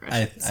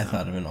I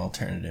thought of an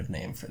alternative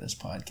name for this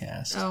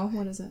podcast. Oh,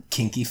 what is it?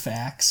 Kinky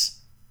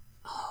Facts.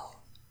 Oh.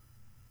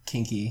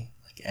 Kinky,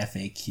 like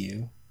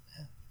FAQ.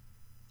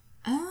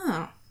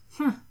 Oh.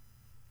 Huh.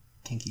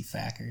 Kinky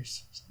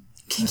Fackers.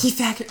 Kinky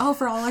Facker. Oh,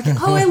 for all our...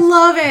 Oh, I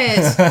love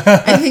it!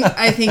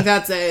 I think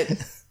that's it.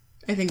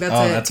 I think that's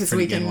it. That's a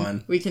pretty good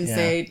one. We can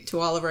say to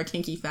all of our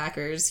kinky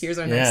fackers, here's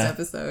our next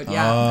episode.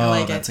 Yeah, I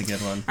like it. That's a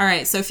good one. All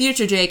right, so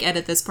future Jake,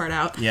 edit this part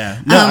out.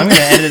 Yeah. No, I'm going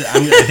to edit.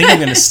 I think I'm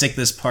going to stick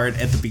this part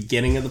at the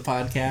beginning of the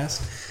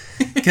podcast.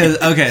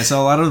 Because, okay, so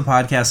a lot of the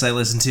podcasts I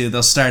listen to,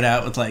 they'll start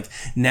out with, like,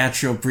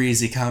 natural,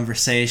 breezy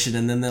conversation,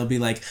 and then they'll be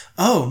like,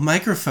 oh,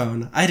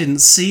 microphone, I didn't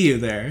see you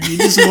there. You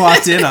just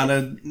walked in on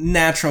a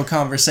natural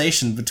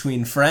conversation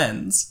between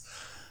friends.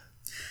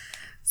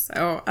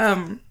 So,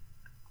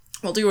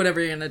 we'll do whatever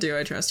you're going to do.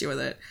 I trust you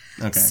with it.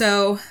 Okay.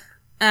 So,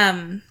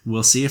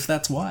 we'll see if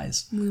that's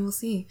wise. we will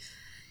see.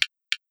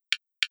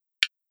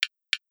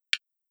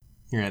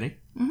 You ready?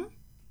 Mm-hmm.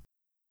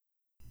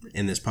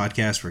 In this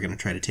podcast, we're going to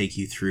try to take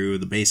you through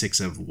the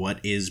basics of what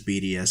is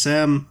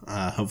BDSM,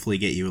 hopefully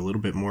get you a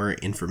little bit more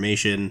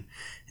information,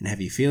 and have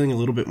you feeling a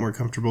little bit more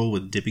comfortable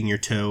with dipping your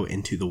toe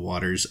into the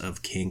waters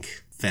of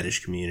kink,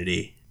 fetish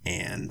community,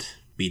 and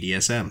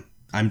BDSM.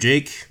 I'm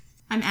Jake.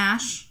 I'm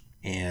Ash.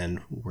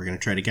 And we're going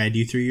to try to guide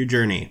you through your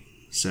journey.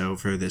 So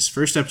for this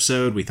first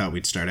episode, we thought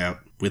we'd start out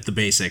with the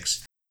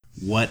basics.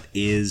 What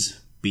is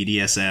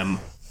BDSM?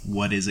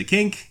 What is a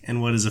kink?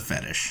 And what is a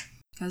fetish?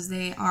 Because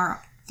they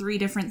are 3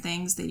 different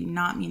things. They do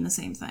not mean the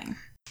same thing.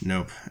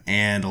 Nope.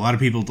 And a lot of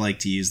people like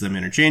to use them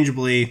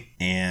interchangeably,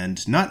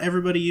 and not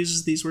everybody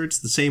uses these words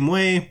the same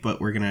way, but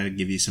we're going to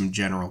give you some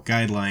general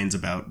guidelines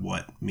about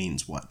what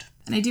means what.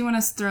 And I do want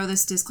to throw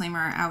this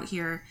disclaimer out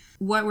here.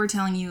 What we're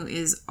telling you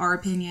is our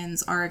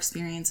opinions, our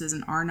experiences,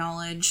 and our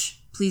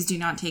knowledge. Please do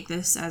not take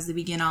this as the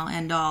begin-all,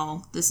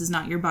 end-all. This is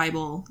not your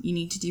Bible. You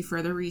need to do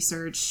further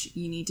research.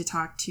 You need to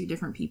talk to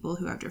different people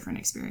who have different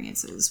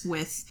experiences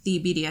with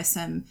the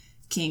BDSM,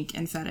 kink,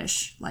 and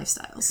fetish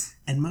lifestyles.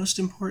 And most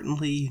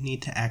importantly, you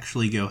need to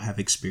actually go have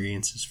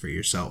experiences for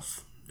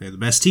yourself. They're the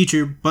best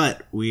teacher,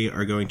 but we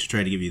are going to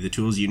try to give you the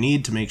tools you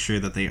need to make sure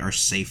that they are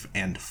safe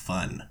and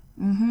fun.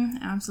 Mm-hmm,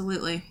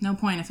 absolutely. No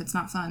point if it's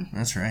not fun.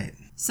 That's right.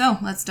 So,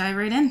 let's dive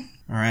right in.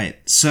 All right.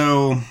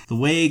 So, the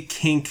way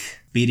kink,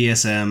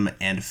 BDSM,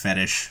 and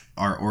fetish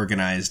are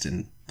organized,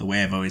 and the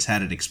way I've always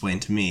had it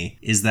explained to me,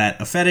 is that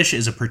a fetish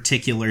is a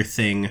particular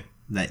thing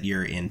that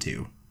you're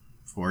into.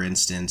 For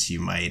instance, you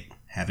might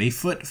have a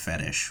foot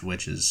fetish,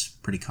 which is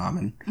pretty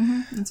common.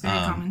 Mm-hmm, that's very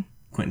common.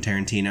 Quentin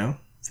Tarantino,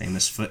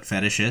 famous foot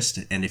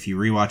fetishist, and if you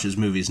rewatch his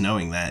movies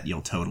knowing that,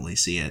 you'll totally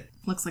see it.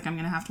 Looks like I'm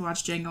going to have to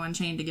watch Django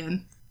Unchained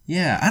again.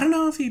 Yeah, I don't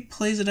know if he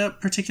plays it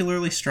up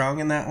particularly strong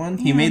in that one.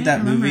 He made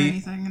that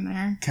movie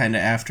kind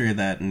of after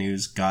that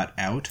news got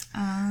out.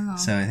 Oh.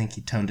 So I think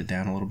he toned it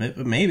down a little bit,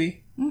 but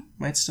maybe.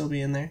 Might still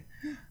be in there.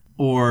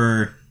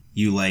 Or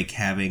you like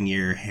having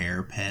your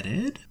hair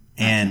petted.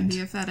 That can be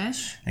a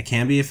fetish. It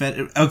can be a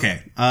fetish.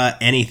 Okay,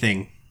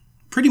 anything.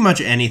 Pretty much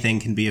anything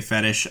can be a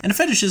fetish. And a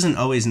fetish isn't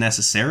always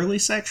necessarily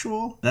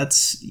sexual.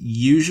 That's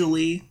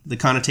usually the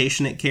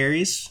connotation it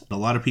carries. A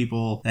lot of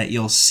people that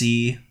you'll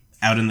see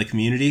out in the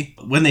community,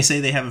 when they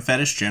say they have a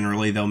fetish,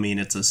 generally they'll mean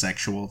it's a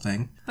sexual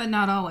thing. But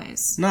not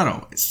always. Not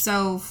always.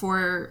 So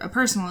for a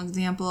personal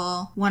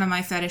example, one of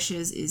my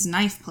fetishes is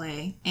knife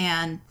play,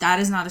 and that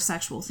is not a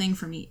sexual thing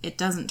for me. It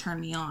doesn't turn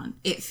me on.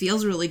 It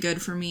feels really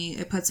good for me.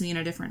 It puts me in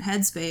a different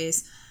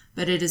headspace,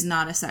 but it is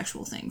not a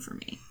sexual thing for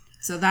me.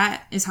 So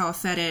that is how a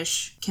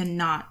fetish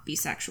cannot be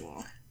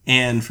sexual.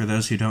 And for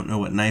those who don't know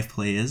what knife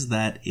play is,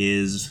 that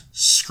is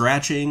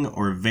scratching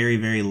or very,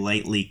 very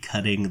lightly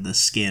cutting the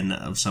skin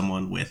of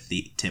someone with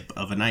the tip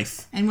of a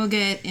knife. And we'll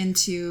get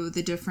into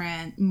the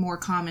different, more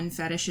common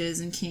fetishes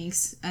and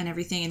kinks and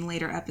everything in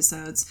later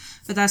episodes,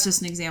 but that's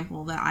just an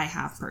example that I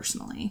have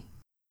personally.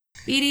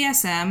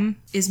 BDSM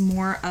is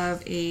more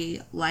of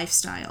a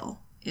lifestyle.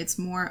 It's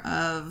more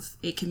of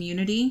a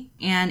community,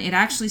 and it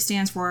actually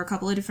stands for a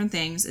couple of different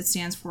things. It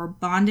stands for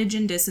bondage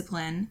and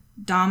discipline,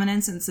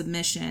 dominance and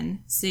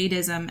submission,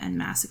 sadism, and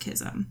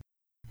masochism.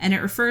 And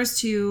it refers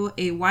to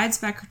a wide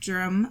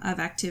spectrum of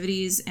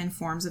activities and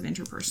forms of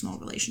interpersonal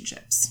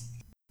relationships.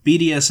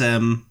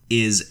 BDSM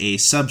is a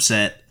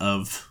subset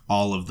of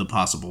all of the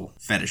possible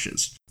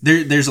fetishes.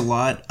 There's a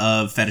lot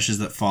of fetishes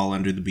that fall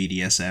under the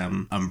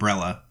BDSM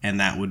umbrella, and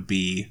that would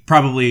be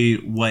probably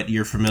what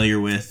you're familiar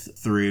with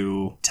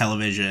through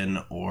television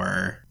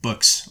or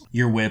books.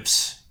 Your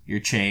whips, your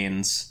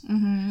chains.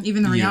 Mm-hmm.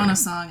 Even the Rihanna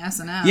song,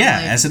 S&M. Yeah,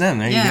 like, S&M,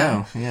 there you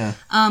go. Yeah.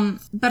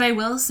 But I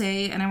will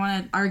say, and I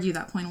want to argue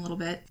that point a little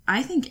bit,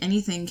 I think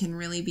anything can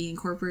really be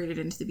incorporated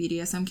into the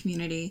BDSM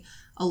community.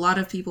 A lot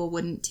of people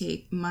wouldn't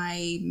take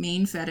my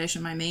main fetish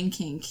and my main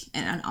kink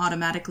and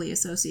automatically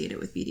associate it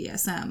with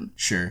BDSM.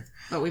 Sure.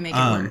 But we make it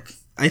work.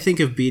 I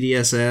think of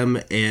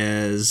BDSM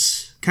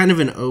as kind of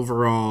an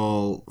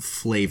overall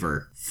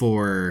flavor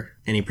for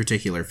any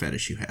particular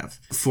fetish you have.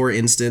 For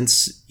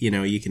instance,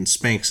 you can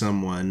spank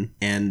someone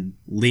and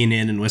lean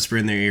in and whisper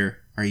in their ear,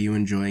 "Are you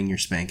enjoying your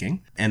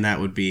spanking?" And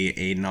that would be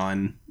a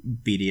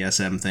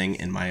BDSM thing,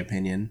 in my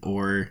opinion.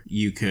 Or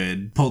you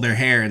could pull their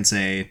hair and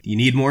say, you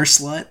need more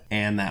slut,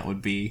 and that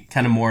would be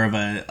kind of more of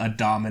a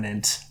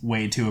dominant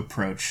way to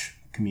approach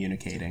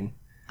communicating.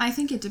 I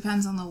think it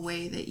depends on the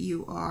way that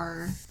you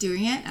are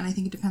doing it, and I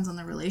think it depends on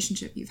the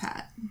relationship you've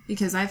had.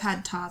 Because I've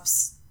had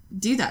tops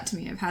do that to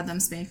me. I've had them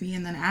spank me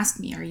and then ask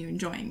me, are you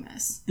enjoying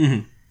this?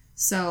 Mm-hmm.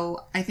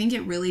 So I think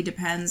it really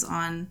depends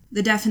on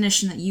the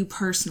definition that you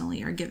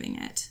personally are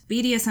giving it.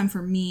 BDSM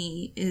for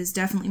me is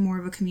definitely more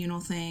of a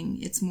communal thing.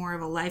 It's more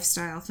of a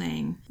lifestyle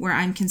thing where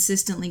I'm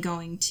consistently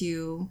going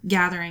to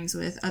gatherings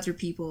with other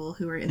people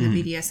who are in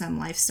the BDSM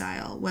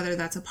lifestyle, whether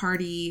that's a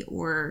party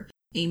or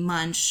a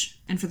munch.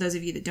 And for those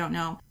of you that don't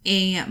know,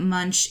 a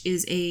munch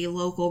is a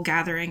local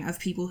gathering of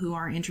people who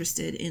are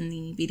interested in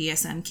the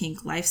BDSM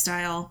kink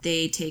lifestyle.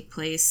 They take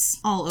place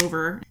all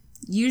over.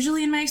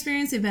 Usually, in my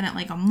experience, they've been at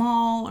like a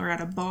mall or at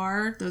a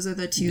bar. Those are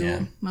the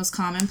two most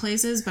common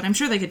places, but I'm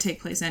sure they could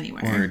take place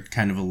anywhere. Or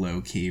kind of a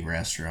low-key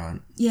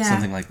restaurant. Yeah.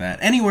 Something like that.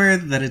 Anywhere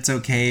that it's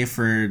okay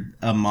for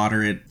a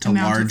moderate to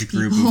large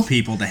group of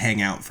people to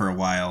hang out for a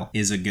while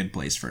is a good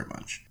place for a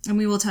munch. And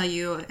we will tell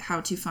you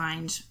how to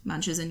find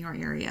munches in your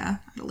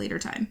area at a later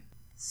time.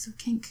 So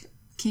kink.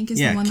 Kink is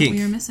the one that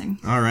we are missing.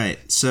 All right.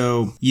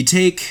 So you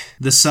take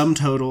the sum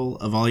total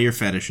of all your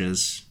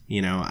fetishes.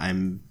 You know,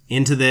 I'm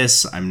into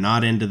this, I'm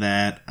not into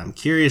that, I'm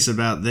curious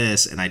about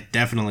this, and I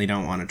definitely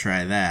don't want to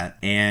try that.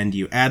 And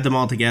you add them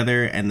all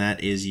together, and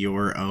that is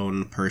your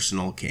own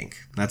personal kink.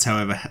 That's how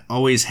I've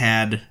always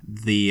had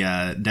the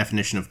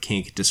definition of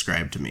kink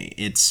described to me.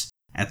 It's,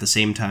 at the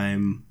same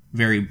time,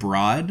 very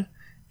broad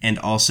and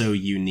also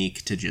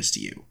unique to just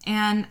you.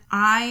 And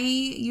I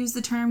use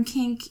the term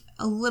kink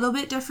a little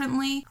bit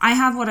differently. I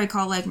have what I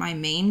call like my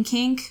main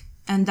kink.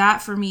 And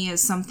that for me is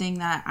something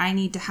that I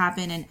need to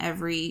happen in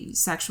every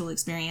sexual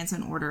experience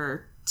in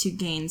order to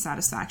gain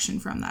satisfaction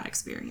from that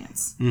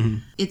experience. Mm-hmm.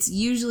 It's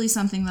usually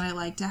something that I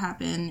like to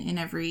happen in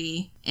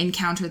every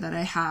encounter that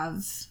I have,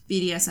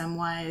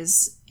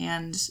 BDSM-wise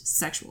and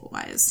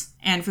sexual-wise.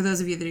 And for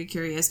those of you that are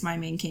curious, my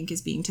main kink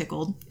is being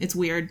tickled. It's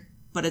weird,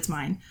 but it's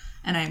mine,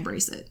 and I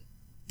embrace it.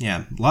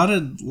 Yeah, a lot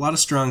of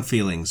strong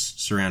feelings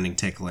surrounding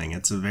tickling.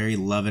 It's a very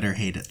love it or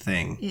hate it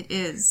thing. It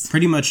is.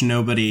 Pretty much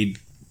nobody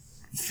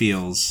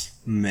feels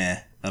meh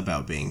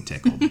about being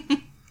tickled.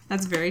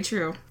 That's very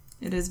true.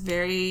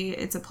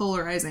 It's a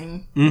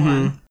polarizing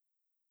one.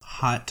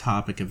 Hot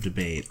topic of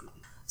debate.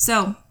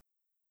 So,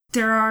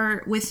 there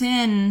are,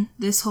 within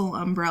this whole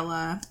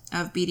umbrella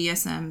of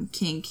BDSM,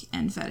 kink,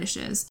 and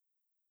fetishes,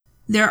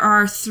 there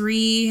are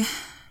 3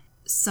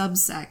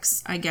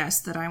 subsects, I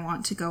guess, that I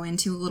want to go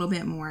into a little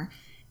bit more.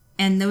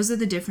 And those are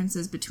the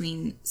differences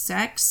between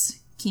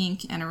sex,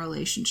 kink, and a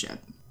relationship.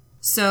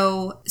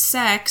 So,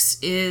 sex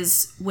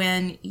is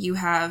when you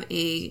have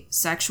a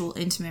sexual,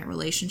 intimate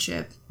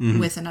relationship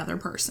with another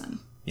person.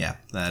 Yeah,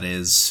 that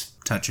is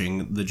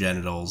touching the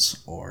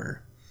genitals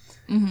or...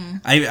 Mm-hmm.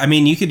 I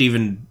mean, you could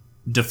even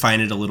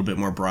define it a little bit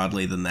more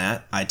broadly than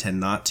that. I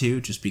tend not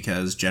to, just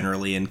because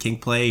generally in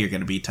kink play, you're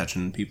going to be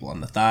touching people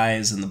on the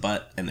thighs and the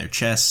butt and their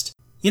chest.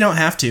 You don't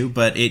have to,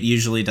 but it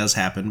usually does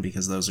happen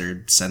because those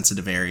are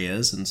sensitive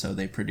areas, and so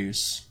they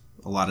produce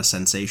a lot of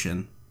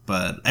sensation.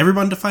 But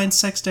everyone defines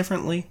sex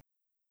differently.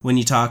 When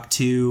you talk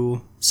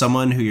to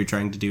someone who you're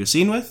trying to do a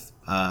scene with,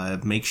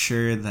 make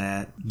sure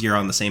that you're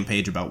on the same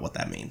page about what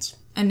that means.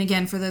 And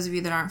again, for those of you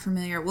that aren't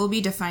familiar, we'll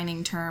be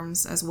defining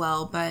terms as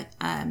well, but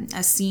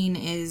a scene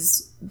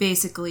is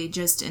basically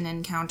just an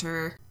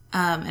encounter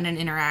and an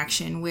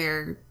interaction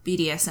where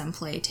BDSM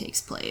play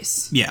takes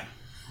place. Yeah.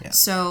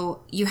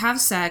 So you have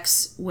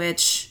sex,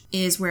 which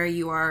is where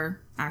you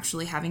are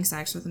actually having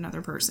sex with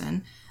another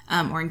person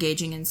or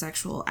engaging in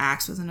sexual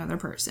acts with another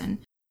person.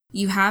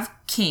 You have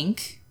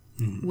kink,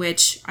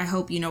 which I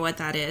hope you know what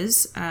that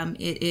is.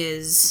 It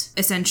is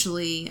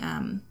essentially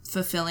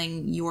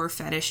fulfilling your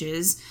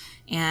fetishes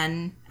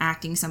and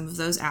acting some of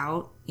those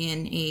out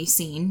in a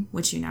scene,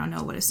 which you now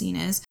know what a scene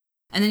is.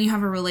 And then you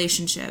have a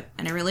relationship.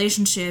 And a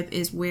relationship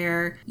is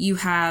where you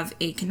have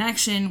a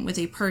connection with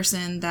a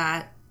person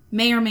that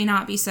may or may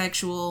not be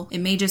sexual. It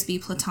may just be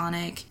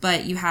platonic,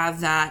 but you have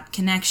that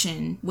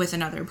connection with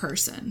another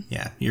person.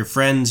 Yeah. You're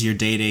friends, you're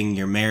dating,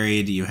 you're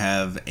married, you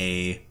have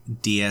a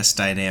DS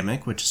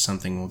dynamic, which is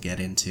something we'll get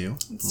into.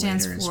 It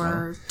stands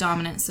for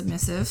dominant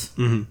submissive.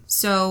 Mm-hmm.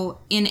 So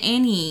in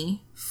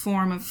any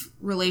form of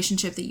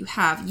relationship that you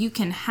have, you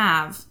can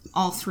have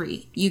all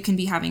 3. You can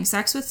be having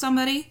sex with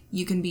somebody,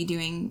 you can be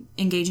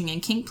engaging in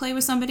kink play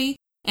with somebody,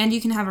 and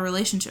you can have a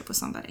relationship with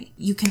somebody.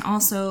 You can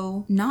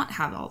also not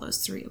have all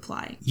those 3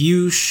 apply.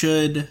 You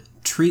should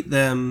treat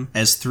them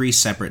as 3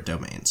 separate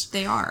domains.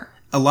 They are.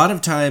 A lot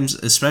of times,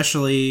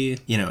 especially,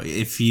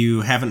 if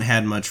you haven't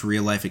had much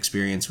real life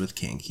experience with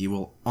kink, you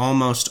will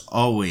almost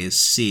always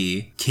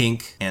see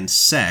kink and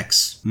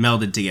sex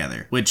melded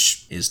together,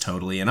 which is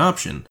totally an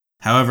option.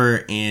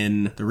 However,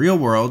 in the real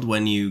world,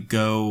 when you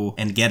go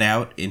and get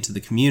out into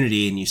the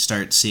community and you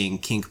start seeing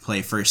kink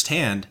play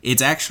firsthand,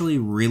 it's actually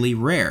really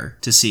rare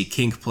to see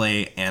kink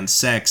play and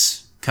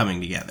sex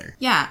coming together.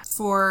 Yeah.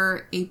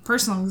 For a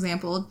personal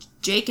example,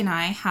 Jake and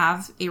I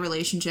have a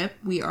relationship.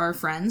 We are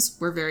friends.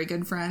 We're very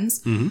good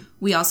friends. Mm-hmm.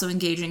 We also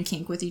engage in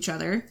kink with each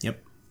other.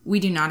 Yep. We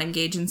do not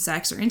engage in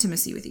sex or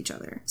intimacy with each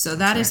other. So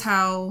that is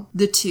how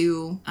the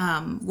two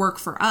work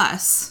for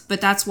us. But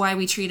that's why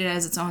we treat it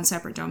as its own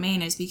separate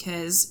domain, is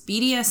because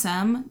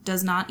BDSM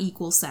does not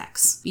equal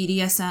sex.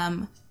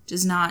 BDSM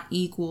does not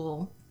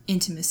equal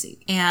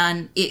intimacy.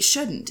 And it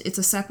shouldn't. It's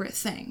a separate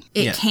thing.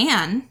 It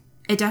can.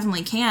 It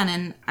definitely can.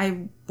 And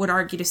I would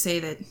argue to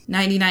say that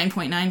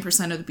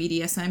 99.9% of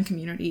the BDSM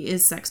community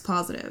is sex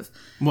positive.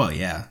 Well,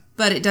 yeah.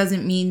 But it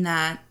doesn't mean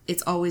that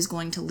it's always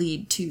going to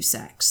lead to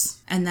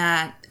sex and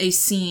that a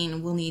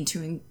scene will need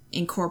to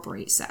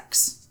incorporate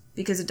sex,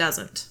 because it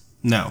doesn't.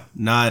 No,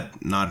 not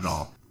at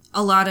all.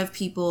 A lot of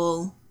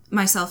people,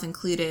 myself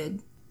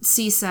included,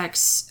 see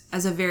sex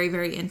as a very,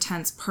 very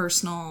intense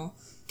personal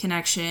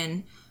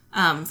connection.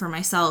 For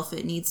myself,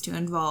 it needs to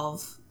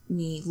involve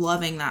me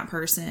loving that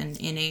person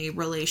in a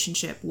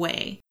relationship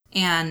way.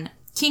 And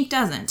kink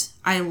doesn't.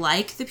 I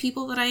like the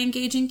people that I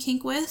engage in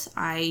kink with.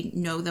 I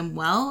know them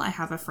well. I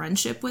have a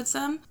friendship with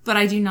them. But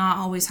I do not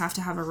always have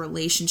to have a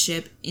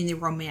relationship in the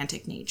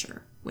romantic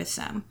nature with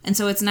them. And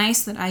so it's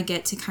nice that I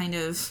get to kind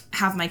of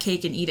have my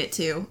cake and eat it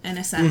too, in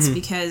a sense,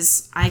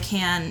 because I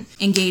can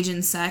engage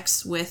in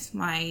sex with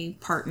my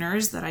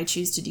partners that I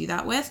choose to do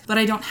that with, but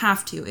I don't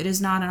have to. It is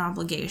not an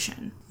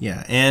obligation.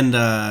 Yeah, and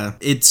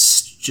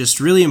it's just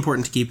really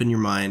important to keep in your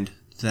mind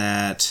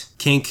that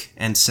kink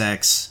and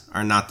sex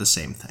are not the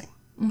same thing.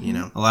 Mm-hmm. You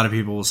know, a lot of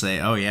people will say,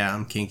 oh yeah,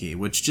 I'm kinky,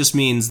 which just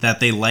means that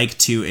they like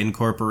to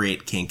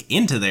incorporate kink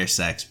into their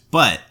sex,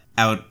 but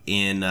out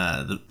in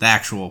the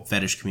actual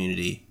fetish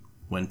community,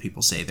 when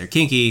people say they're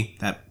kinky,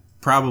 that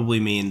probably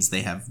means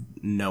they have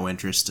no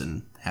interest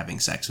in having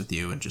sex with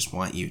you and just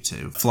want you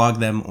to flog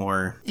them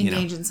or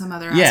engage in some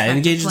other aspect. Yeah,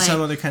 engage in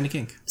some other kind of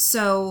kink.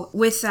 So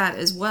with that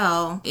as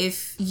well,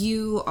 if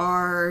you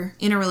are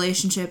in a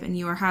relationship and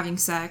you are having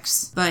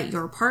sex, but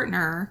your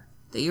partner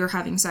that you're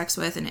having sex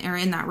with and are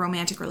in that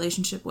romantic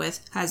relationship with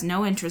has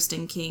no interest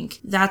in kink,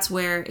 that's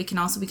where it can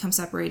also become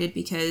separated,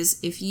 because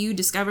if you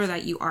discover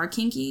that you are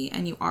kinky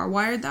and you are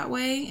wired that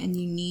way and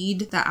you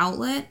need the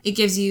outlet, it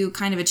gives you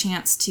kind of a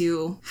chance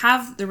to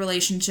have the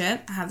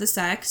relationship, have the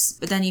sex,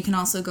 but then you can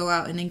also go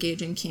out and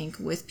engage in kink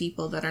with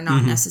people that are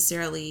not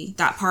necessarily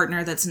that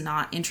partner that's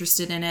not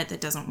interested in it,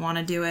 that doesn't want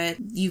to do it.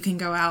 You can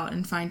go out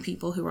and find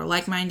people who are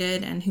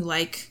like-minded and who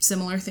like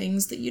similar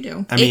things that you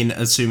do. I mean,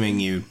 assuming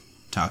you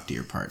talk to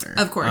your partner.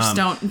 Of course,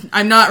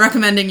 I'm not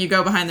recommending you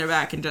go behind their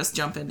back and just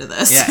jump into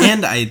this. Yeah,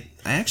 and I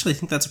actually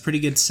think that's a pretty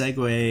good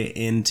segue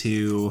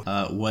into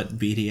what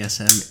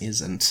BDSM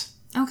isn't.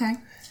 Okay.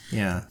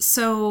 Yeah.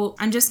 So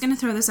I'm just going to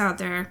throw this out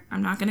there.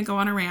 I'm not going to go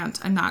on a rant.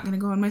 I'm not going to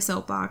go on my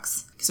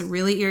soapbox because it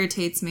really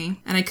irritates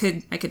me. And I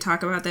could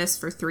talk about this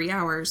for 3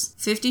 hours.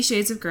 50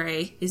 Shades of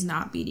Grey is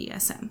not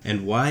BDSM.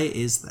 And why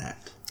is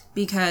that?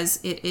 Because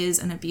it is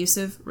an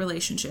abusive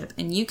relationship.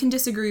 And you can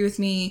disagree with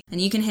me, and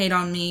you can hate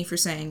on me for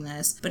saying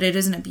this, but it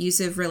is an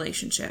abusive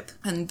relationship.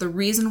 And the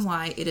reason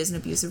why it is an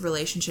abusive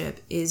relationship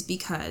is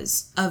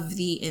because of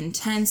the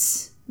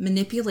intense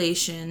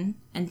manipulation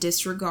and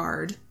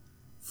disregard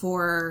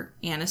for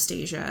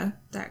Anastasia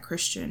that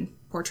Christian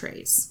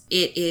portrays.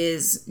 It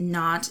is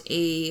not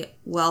a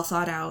well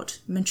thought out,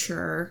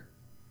 mature,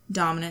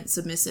 dominant,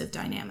 submissive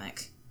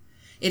dynamic.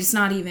 It's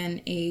not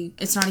even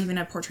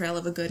a portrayal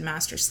of a good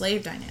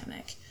master-slave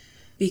dynamic,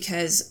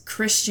 because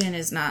Christian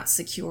is not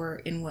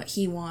secure in what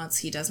he wants.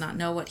 He does not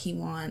know what he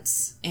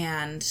wants,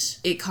 and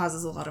it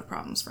causes a lot of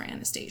problems for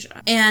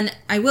Anastasia. And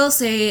I will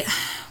say,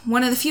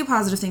 one of the few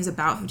positive things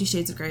about 50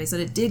 Shades of Grey is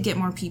that it did get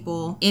more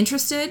people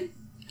interested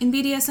in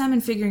BDSM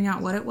and figuring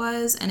out what it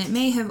was, and it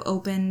may have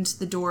opened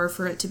the door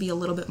for it to be a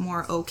little bit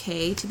more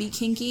okay to be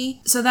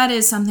kinky. So that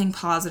is something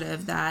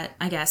positive that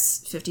I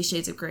guess 50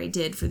 Shades of Grey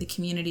did for the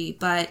community.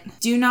 But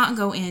do not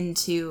go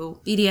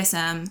into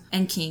BDSM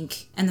and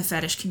kink and the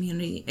fetish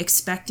community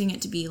expecting it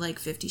to be like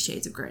 50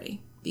 Shades of Grey.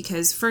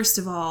 Because first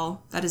of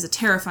all, that is a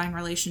terrifying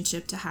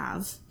relationship to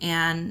have.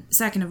 And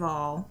second of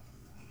all,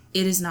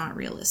 it is not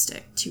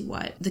realistic to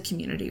what the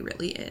community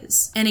really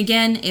is. And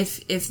again,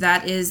 if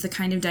that is the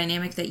kind of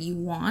dynamic that you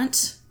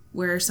want,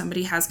 where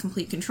somebody has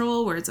complete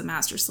control, where it's a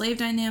master-slave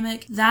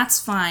dynamic, that's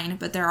fine,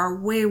 but there are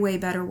way, way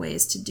better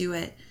ways to do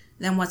it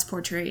than what's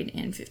portrayed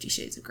in 50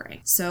 Shades of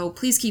Grey. So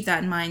please keep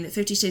that in mind, that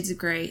 50 Shades of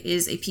Grey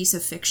is a piece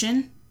of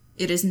fiction.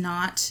 It is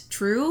not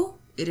true.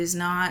 It is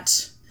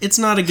not... It's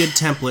not a good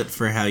template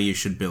for how you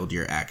should build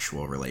your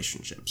actual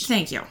relationships.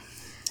 Thank you.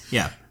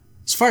 Yeah.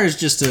 As far as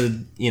just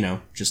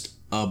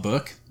a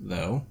book,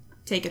 though.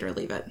 Take it or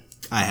leave it.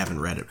 I haven't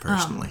read it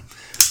personally,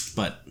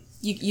 but...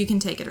 You can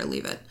take it or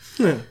leave it.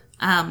 Yeah.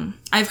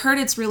 I've heard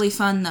it's really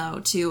fun, though,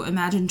 to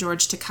imagine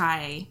George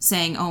Takei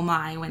saying "oh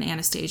my" when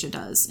Anastasia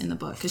does in the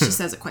book, because she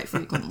says it quite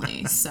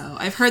frequently. So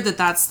I've heard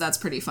that's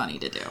pretty funny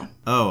to do.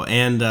 Oh,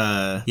 and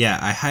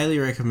I highly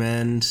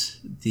recommend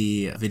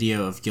the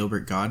video of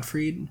Gilbert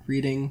Gottfried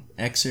reading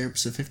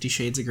excerpts of 50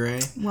 Shades of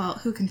Grey. Well,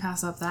 who can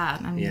pass up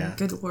that? I mean,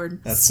 good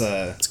lord.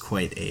 It's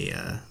quite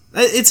a...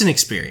 it's an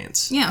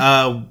experience.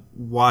 Yeah.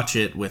 Watch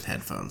it with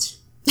headphones.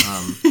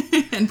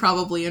 And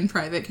probably in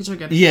private because you're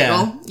going to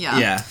yeah. giggle.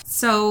 Yeah.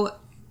 So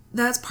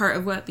that's part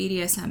of what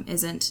BDSM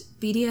isn't.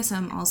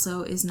 BDSM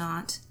also is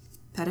not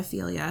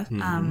pedophilia.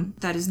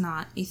 That is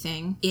not a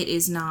thing. It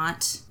is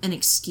not an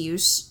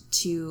excuse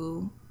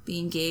to be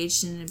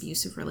engaged in an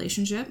abusive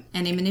relationship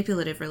and a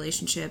manipulative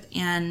relationship.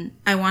 And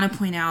I want to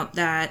point out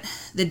that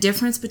the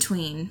difference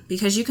between,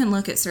 because you can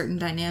look at certain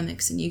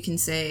dynamics and you can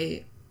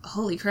say,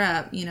 holy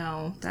crap,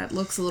 that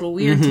looks a little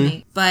weird to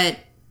me. But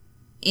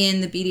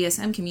in the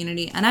BDSM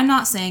community, and I'm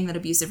not saying that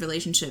abusive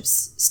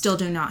relationships still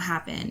do not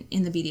happen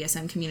in the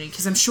BDSM community,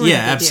 because I'm sure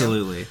that they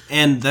absolutely.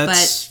 And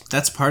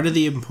that's part of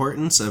the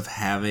importance of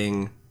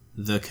having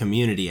the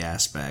community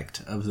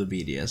aspect of the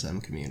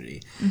BDSM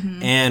community.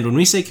 And when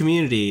we say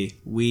community,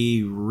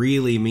 we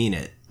really mean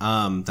it.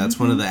 That's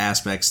one of the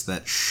aspects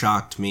that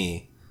shocked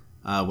me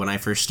when I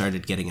first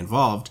started getting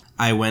involved.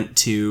 I went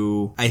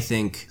to, I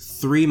think,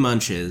 3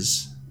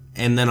 munches,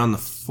 and then on the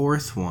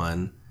 4th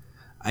one,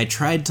 I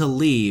tried to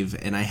leave,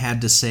 and I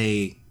had to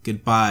say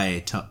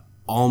goodbye to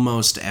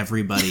almost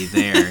everybody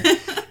there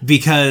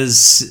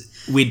because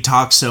we'd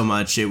talk so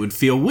much, it would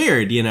feel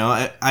weird,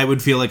 I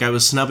would feel like I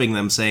was snubbing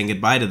them, saying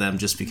goodbye to them,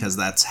 just because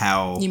that's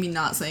how... You mean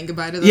not saying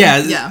goodbye to them?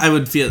 Yeah. I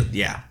would feel...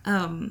 Yeah.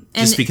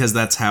 Just just because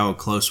that's how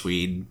close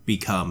we'd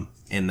become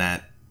in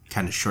that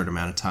kind of short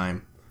amount of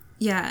time.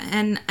 Yeah,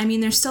 and I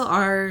mean, there still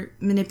are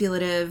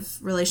manipulative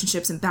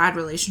relationships and bad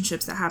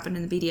relationships that happen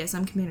in the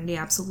BDSM community,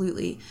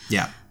 absolutely.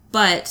 Yeah.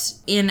 But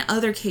in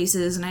other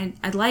cases, and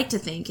I'd like to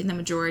think in the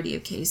majority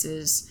of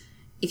cases,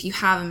 if you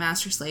have a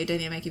master-slave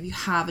dynamic, if you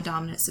have a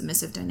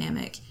dominant-submissive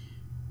dynamic,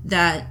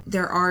 that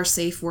there are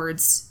safe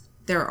words,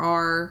 there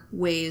are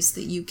ways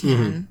that you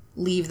can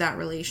leave that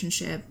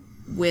relationship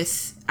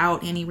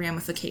without any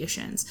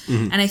ramifications.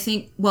 And I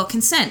think,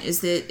 consent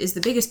is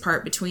the biggest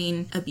part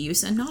between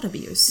abuse and not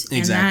abuse. Exactly.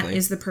 And that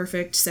is the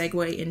perfect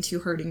segue into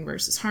hurting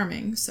versus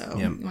harming. So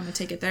you want to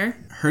take it there?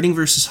 Hurting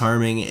versus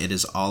harming, it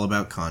is all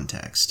about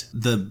context.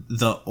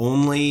 The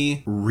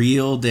only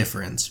real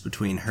difference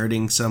between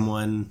hurting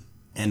someone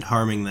and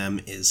harming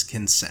them is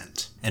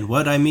consent. And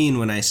what I mean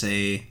when I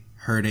say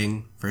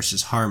hurting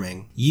versus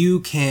harming, you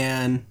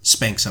can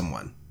spank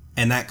someone,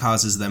 and that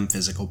causes them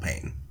physical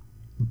pain.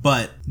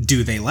 But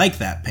do they like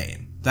that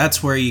pain?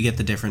 That's where you get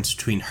the difference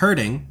between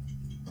hurting,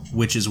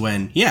 which is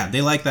when,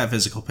 they like that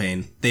physical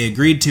pain. They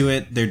agreed to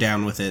it. They're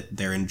down with it.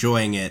 They're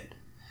enjoying it.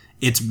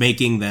 It's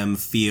making them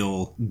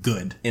feel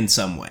good in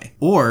some way.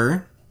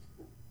 Or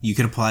you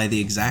could apply the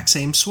exact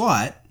same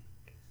SWAT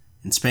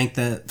and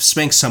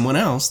spank someone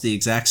else the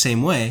exact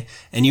same way,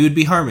 and you would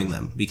be harming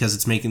them because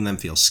it's making them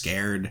feel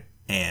scared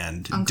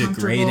and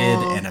degraded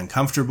and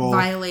uncomfortable.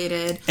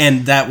 Violated.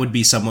 And that would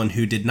be someone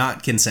who did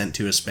not consent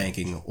to a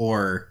spanking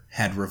or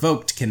had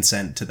revoked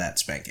consent to that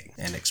spanking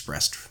and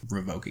expressed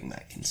revoking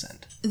that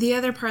consent. The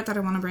other part that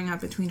I want to bring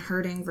up between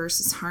hurting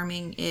versus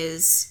harming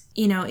is,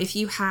 if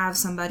you have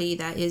somebody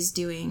that is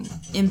doing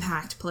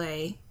impact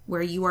play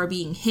where you are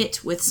being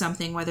hit with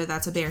something, whether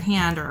that's a bare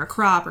hand or a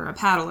crop or a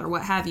paddle or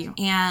what have you,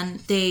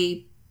 and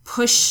they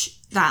push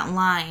that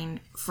line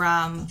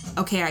from,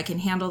 okay, I can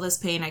handle this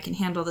pain,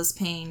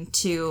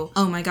 to,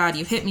 oh my God,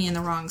 you hit me in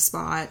the wrong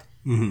spot,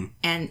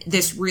 and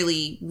this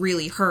really,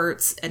 really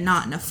hurts, and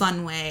not in a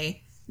fun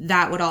way,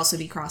 that would also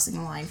be crossing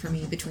the line for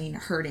me between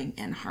hurting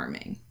and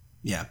harming.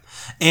 Yeah.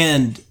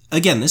 And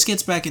again, this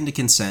gets back into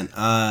consent.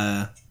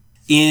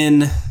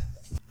 In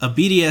a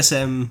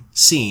BDSM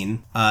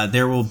scene,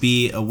 there will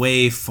be a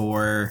way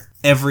for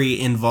every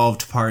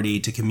involved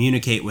party to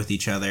communicate with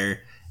each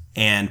other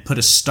and put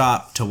a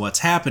stop to what's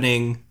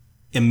happening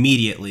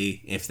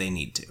immediately if they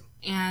need to.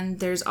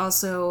 And there's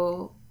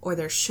also, or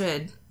there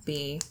should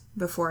be,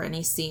 before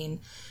any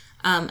scene,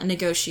 a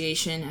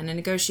negotiation. And a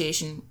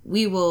negotiation,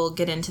 we will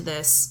get into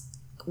this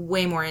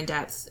way more in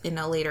depth in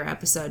a later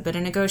episode, but a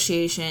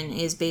negotiation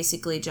is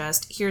basically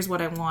just, here's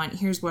what I want,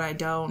 here's what I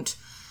don't.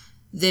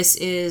 This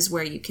is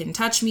where you can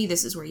touch me,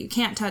 this is where you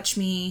can't touch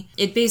me.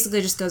 It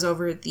basically just goes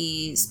over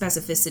the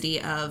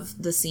specificity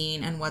of the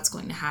scene and what's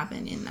going to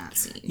happen in that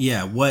scene.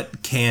 Yeah,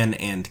 what can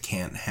and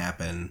can't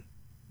happen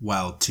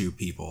while two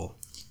people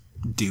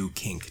do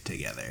kink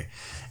together.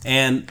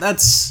 And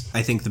that's,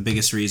 I think, the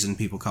biggest reason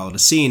people call it a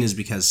scene is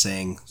because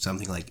saying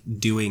something like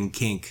doing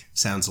kink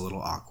sounds a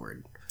little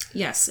awkward.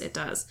 Yes, it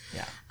does.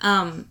 Yeah.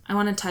 I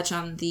want to touch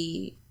on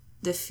the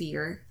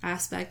fear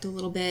aspect a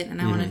little bit,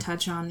 and I want to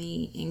touch on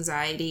the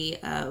anxiety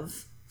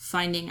of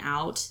finding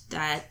out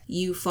that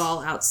you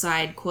fall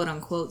outside, quote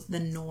unquote, the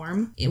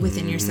norm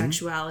within your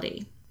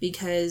sexuality,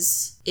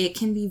 because it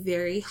can be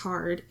very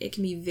hard, it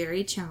can be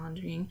very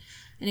challenging,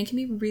 and it can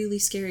be really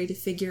scary to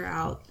figure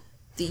out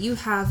that you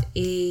have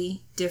a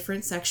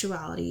different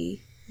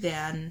sexuality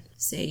than,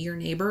 say, your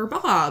neighbor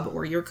Bob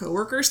or your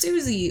coworker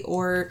Susie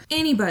or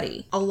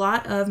anybody. A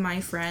lot of my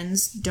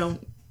friends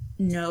don't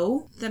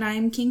know that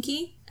I'm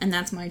kinky, and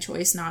that's my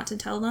choice not to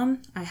tell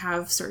them. I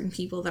have certain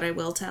people that I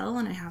will tell,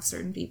 and I have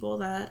certain people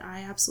that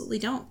I absolutely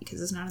don't,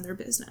 because it's none of their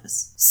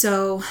business.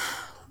 So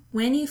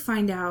when you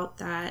find out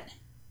that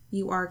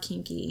you are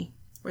kinky,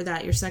 or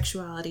that your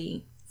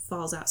sexuality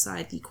falls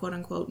outside the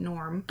quote-unquote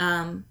norm,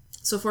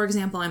 So, for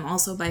example, I'm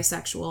also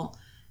bisexual,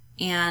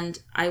 and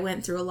I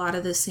went through a lot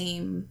of the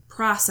same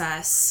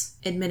process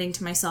admitting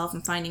to myself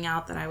and finding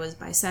out that I was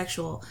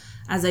bisexual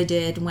as I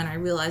did when I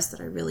realized that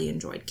I really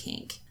enjoyed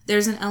kink.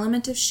 There's an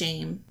element of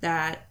shame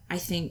that I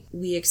think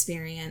we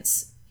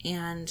experience,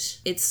 and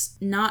it's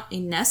not a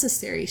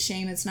necessary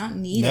shame. It's not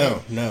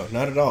needed. No,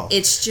 not at all.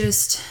 It's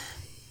just...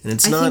 And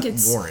it's not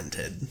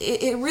warranted.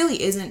 It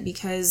really isn't,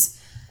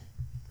 because,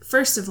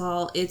 first of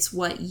all, it's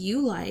what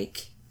you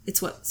like.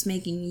 It's what's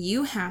making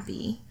you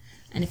happy.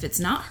 And if it's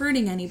not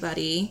hurting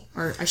anybody,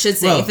 or I should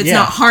say, if it's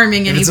not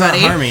harming anybody.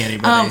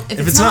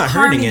 If it's not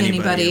hurting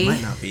anybody, it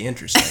might not be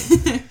interesting.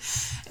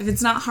 If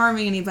it's not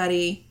harming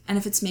anybody, and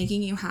if it's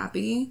making you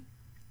happy.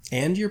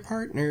 And your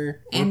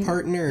partner or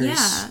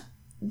partners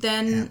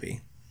then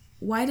happy.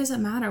 Why does it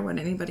matter what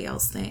anybody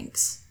else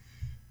thinks?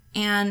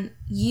 And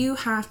you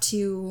have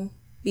to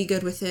be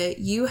good with it.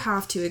 You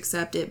have to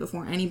accept it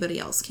before anybody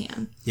else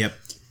can. Yep.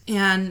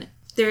 And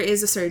there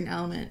is a certain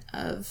element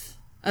of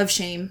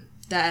shame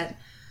that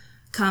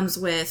comes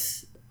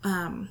with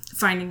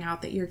finding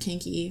out that you're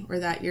kinky or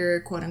that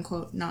you're quote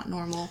unquote not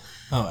normal.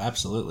 Oh,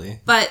 absolutely.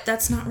 But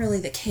that's not really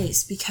the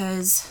case,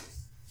 because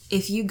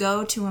if you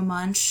go to a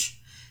munch,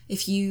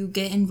 if you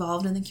get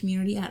involved in the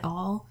community at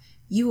all,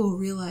 you will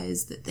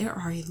realize that there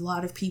are a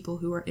lot of people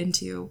who are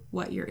into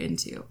what you're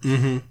into.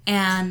 Mm-hmm.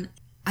 And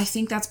I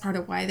think that's part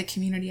of why the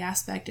community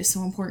aspect is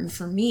so important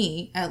for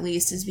me, at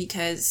least, is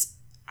because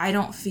I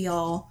don't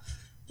feel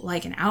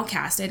like an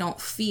outcast. I don't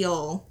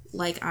feel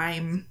like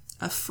I'm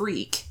a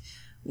freak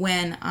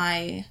when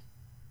I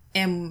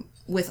am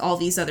with all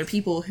these other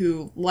people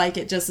who like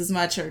it just as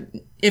much, or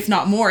if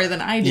not more than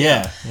I do.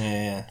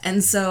 Yeah.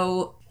 And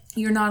so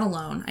you're not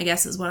alone, I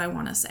guess is what I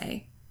want to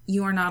say.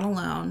 You are not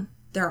alone.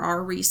 There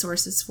are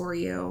resources for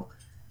you.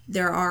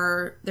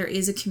 There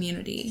is a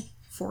community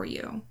for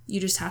you. You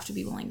just have to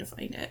be willing to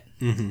find it.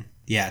 Mm-hmm.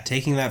 Yeah,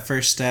 taking that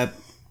first step,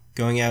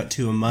 going out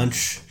to a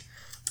munch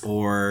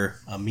or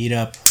a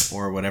meetup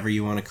or whatever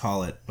you want to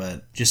call it,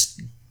 but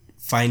just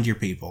find your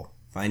people,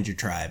 find your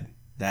tribe.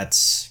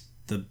 That's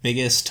the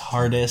biggest,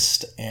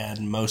 hardest,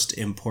 and most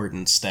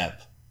important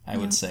step, I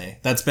would say.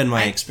 That's been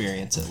my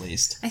experience, at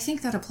least. I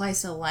think that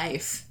applies to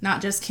life,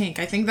 not just kink.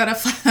 I think that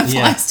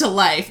applies to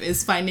life,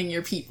 is finding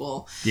your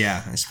people.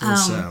 Yeah, I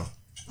suppose so.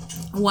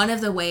 One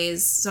of the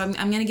ways, so I'm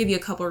going to give you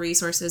a couple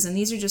resources, and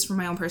these are just from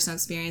my own personal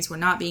experience. We're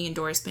not being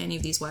endorsed by any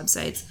of these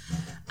websites.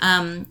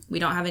 We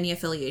don't have any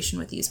affiliation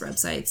with these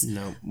websites.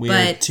 No, we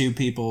are two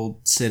people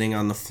sitting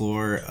on the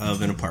floor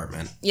of an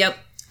apartment. Yep.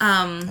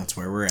 That's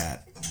where we're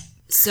at.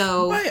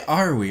 So why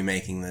are we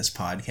making this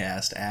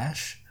podcast,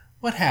 Ash?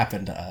 What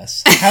happened to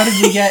us? How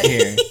did we get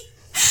here?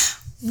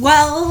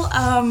 Well,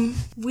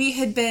 we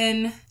had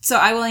been... So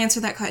I will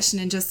answer that question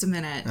in just a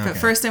minute. Okay. But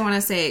first I want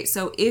to say,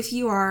 so if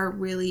you are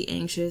really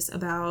anxious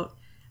about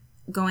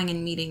going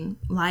and meeting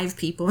live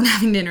people and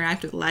having to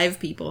interact with live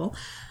people,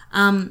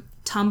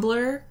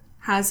 Tumblr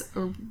has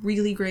a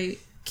really great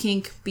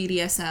kink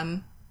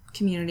BDSM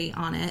community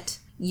on it.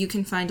 You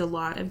can find a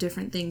lot of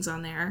different things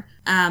on there.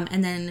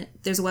 And then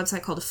there's a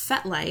website called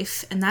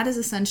FetLife, and that is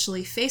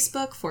essentially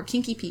Facebook for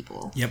kinky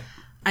people. Yep.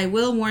 I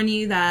will warn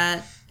you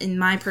that in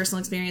my personal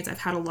experience, I've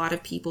had a lot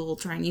of people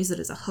try and use it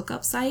as a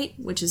hookup site,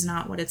 which is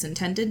not what it's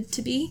intended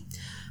to be.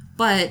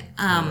 But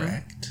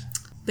correct.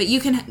 But you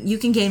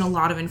can gain a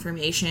lot of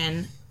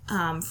information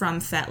from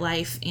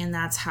FetLife, and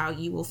that's how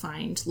you will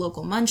find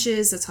local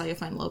munches. That's how you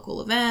find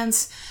local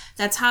events.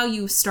 That's how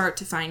you start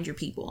to find your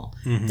people.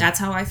 Mm-hmm. That's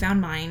how I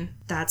found mine.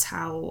 That's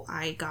how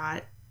I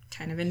got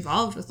kind of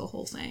involved with the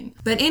whole thing.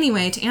 But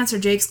anyway, to answer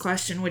Jake's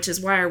question, which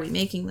is why are we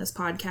making this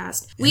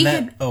podcast?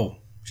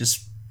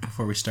 Just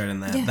before we start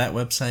on that, that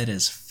website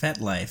is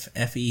FetLife,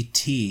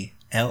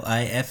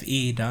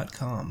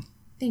 FetLife.com.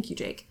 Thank you,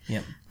 Jake.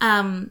 Yep.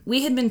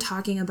 We had been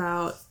talking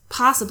about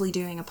possibly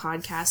doing a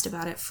podcast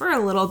about it for a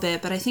little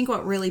bit, but I think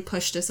what really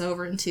pushed us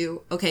over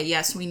into, okay,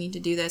 yes, we need to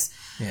do this.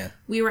 Yeah.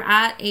 We were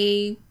at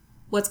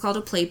what's called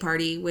a play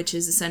party, which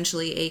is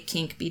essentially a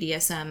kink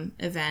BDSM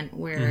event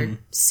where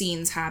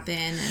scenes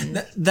happen.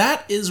 And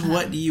that is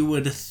what you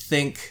would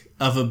think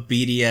of a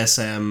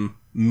BDSM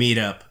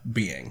meetup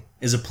being,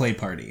 is a play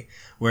party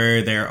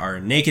where there are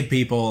naked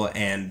people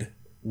and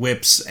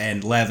whips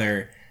and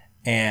leather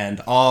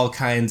and all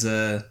kinds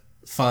of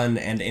fun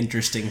and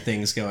interesting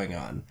things going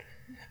on.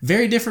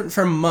 Very different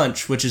from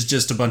Munch, which is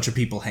just a bunch of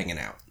people hanging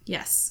out.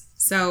 Yes.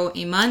 So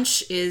a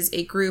munch is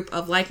a group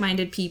of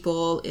like-minded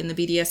people in the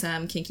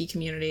BDSM kinky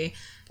community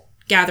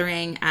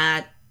gathering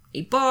at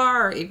a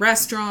bar, a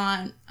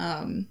restaurant,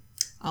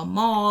 a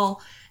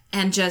mall,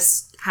 and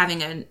just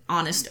having an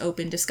honest,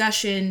 open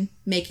discussion,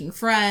 making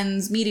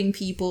friends, meeting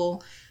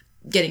people,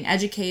 getting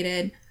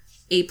educated.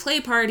 A play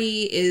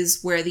party is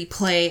where the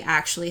play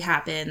actually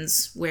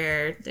happens,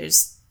 where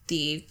there's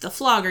the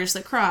floggers,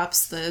 the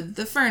crops,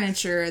 the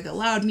furniture, the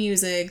loud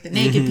music, the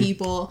naked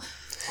people,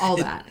 all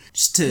that.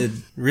 Just to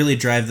really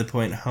drive the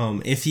point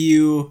home, if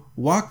you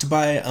walked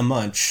by a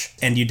munch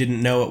and you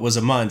didn't know it was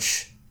a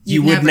munch,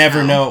 you would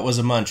never know it was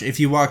a munch. If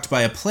you walked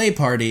by a play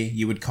party,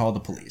 you would call the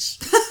police.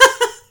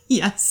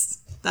 Yes.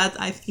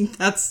 I think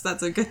that's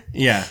a good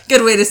Yeah.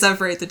 good way to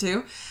separate the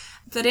two.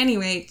 But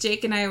anyway,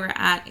 Jake and I were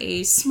at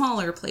a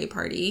smaller play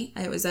party.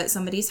 It was at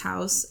somebody's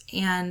house,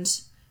 and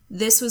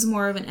this was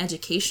more of an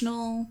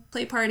educational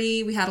play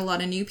party. We had a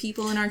lot of new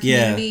people in our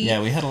community.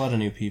 Yeah, we had a lot of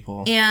new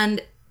people.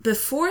 And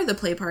before the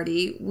play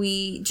party,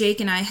 Jake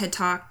and I had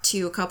talked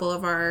to a couple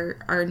of our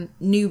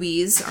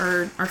newbies,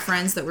 our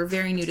friends that were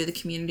very new to the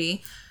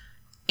community,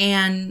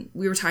 and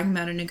we were talking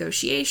about a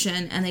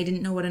negotiation, and they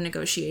didn't know what a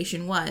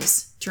negotiation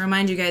was. To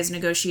remind you guys,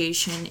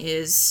 negotiation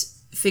is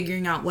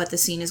figuring out what the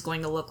scene is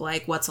going to look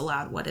like, what's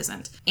allowed, what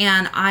isn't.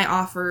 And I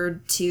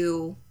offered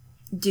to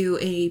do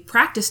a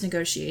practice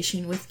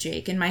negotiation with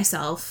Jake and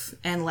myself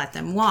and let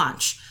them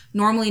watch.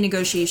 Normally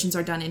negotiations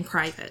are done in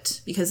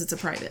private because it's a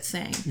private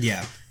thing.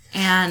 Yeah.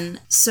 And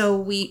so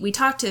we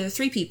talked to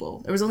 3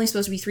 people. There was only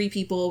supposed to be 3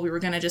 people. We were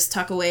going to just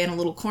tuck away in a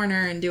little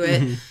corner and do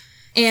it. Mm-hmm.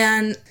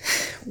 And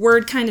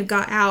word kind of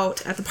got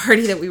out at the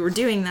party that we were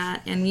doing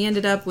that, and we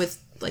ended up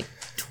with like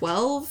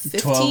 12,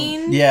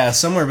 15? Yeah,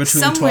 somewhere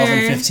between 12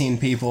 and 15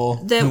 people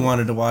who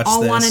wanted to watch this.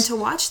 All wanted to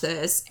watch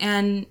this.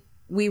 And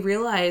we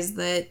realized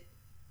that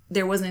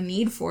there was a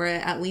need for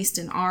it, at least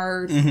in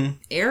our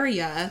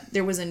area.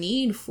 There was a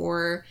need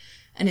for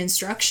an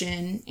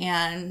instruction,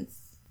 and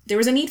there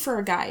was a need for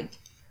a guide.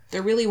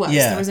 There really was.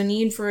 Yeah. There was a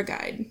need for a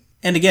guide.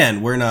 And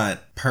again, we're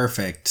not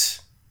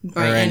perfect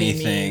by any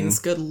means.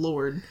 Good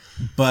Lord.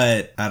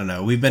 But, I don't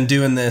know, we've been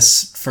doing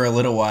this for a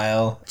little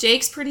while.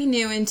 Jake's pretty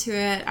new into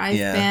it. I've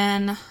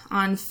been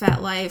on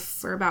FetLife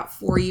for about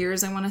 4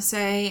 years, I want to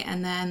say.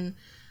 And then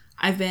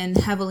I've been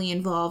heavily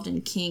involved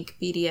in kink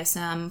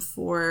BDSM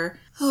for,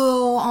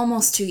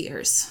 almost 2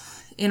 years.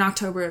 In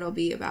October, it'll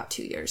be about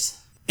 2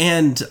 years.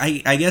 And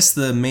I guess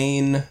the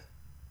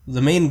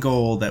main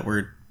goal that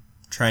we're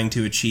trying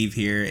to achieve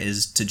here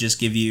is to just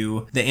give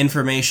you the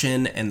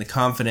information and the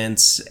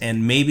confidence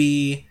and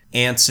maybe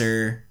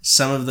answer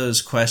some of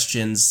those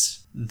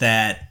questions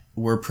that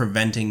were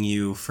preventing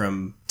you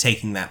from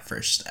taking that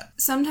first step.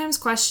 Sometimes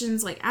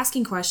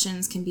asking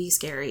questions can be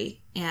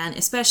scary, and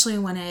especially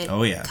when it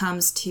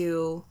comes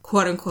to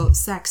quote-unquote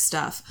sex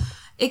stuff,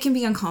 it can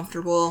be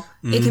uncomfortable,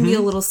 it can be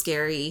a little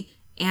scary,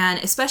 and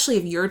especially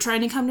if you're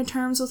trying to come to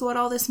terms with what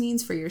all this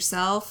means for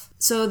yourself.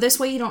 So this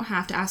way you don't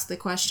have to ask the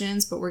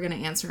questions, but we're going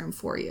to answer them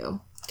for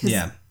you.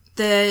 Yeah.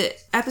 The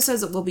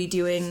episodes that we'll be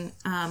doing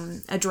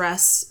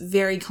address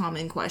very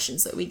common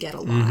questions that we get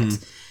a lot.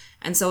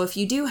 And so if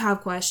you do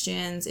have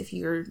questions, if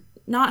you're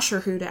not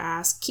sure who to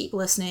ask, keep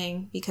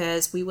listening,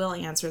 because we will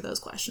answer those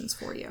questions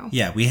for you.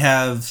 Yeah, we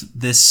have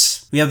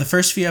the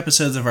first few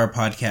episodes of our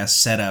podcast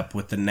set up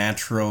with the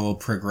natural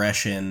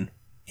progression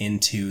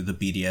into the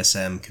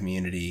BDSM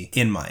community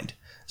in mind.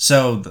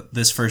 So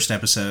this first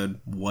episode,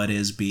 what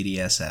is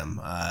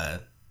BDSM?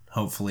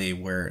 Hopefully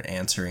we're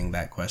answering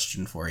that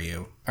question for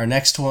you. Our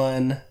next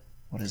one,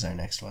 what is our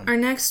next one? Our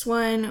next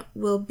one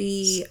will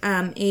be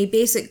a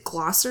basic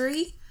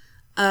glossary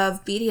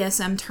of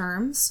BDSM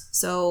terms.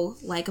 So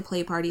like a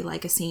play party,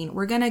 like a scene.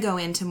 We're going to go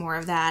into more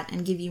of that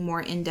and give you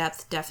more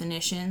in-depth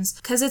definitions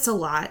because it's a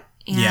lot.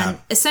 And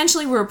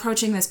essentially we're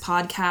approaching this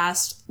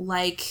podcast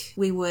like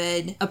we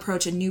would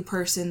approach a new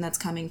person that's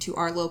coming to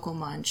our local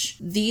munch.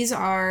 These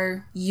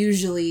are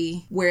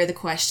usually where the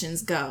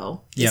questions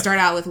go. You start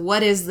out with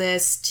what is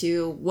this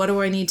to what do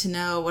I need to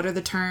know? What are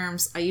the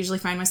terms? I usually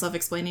find myself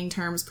explaining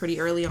terms pretty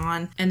early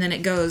on, and then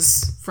it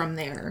goes from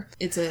there.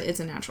 It's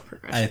a natural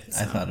progression.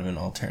 I thought of an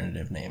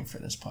alternative name for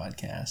this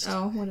podcast.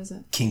 Oh, what is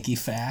it? Kinky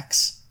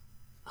Facts.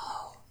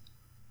 Oh.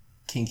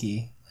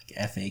 Kinky,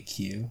 like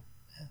FAQ.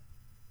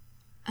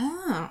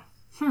 Oh.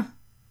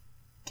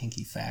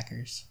 Kinky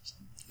Fackers.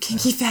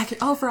 Kinky Fackers.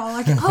 Oh, for all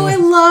our... Oh, I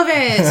love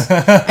it!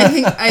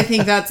 I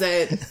think that's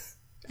it.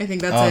 I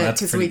think that's it.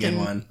 That's a pretty good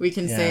one. We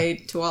can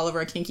say to all of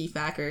our kinky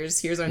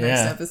Fackers, here's our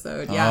next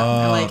episode. Yeah,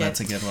 I like it.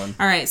 That's a good one.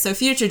 All right, so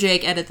future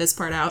Jake, edit this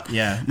part out.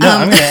 Yeah. No,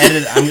 I'm going to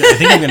edit it. I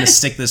think I'm going to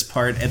stick this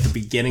part at the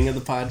beginning of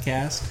the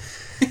podcast.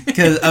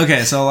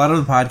 So a lot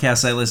of the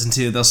podcasts I listen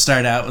to, they'll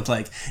start out with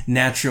like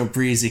natural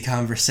breezy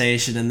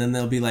conversation, and then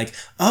they'll be like,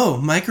 oh,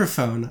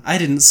 microphone, I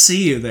didn't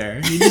see you there.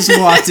 You just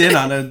walked in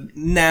on a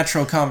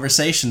natural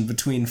conversation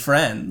between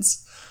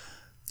friends.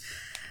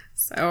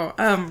 So,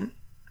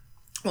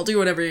 we'll do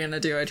whatever you're going to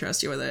do. I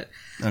trust you with it.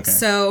 Okay.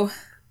 So,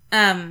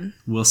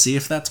 we'll see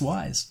if that's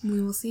wise.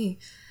 We will see.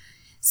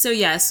 So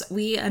yes,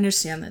 we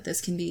understand that this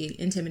can be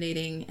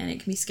intimidating and it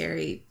can be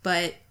scary,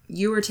 but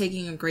you are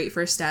taking a great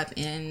first step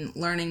in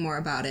learning more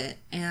about it.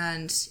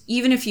 And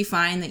even if you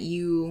find that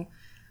you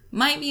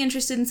might be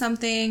interested in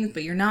something,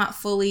 but you're not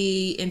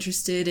fully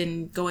interested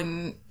in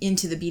going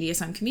into the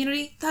BDSM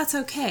community, that's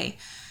okay.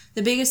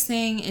 The biggest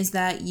thing is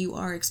that you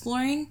are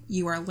exploring,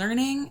 you are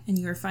learning, and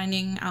you are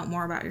finding out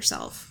more about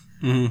yourself.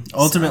 Mm-hmm.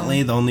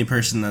 Ultimately, the only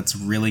person that's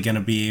really going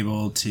to be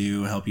able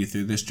to help you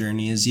through this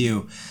journey is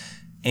you.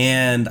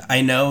 And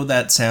I know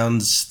that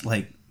sounds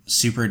like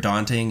super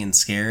daunting and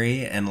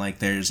scary, and like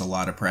there's a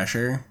lot of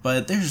pressure,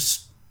 but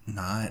there's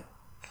not.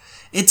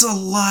 It's a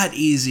lot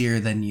easier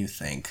than you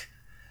think.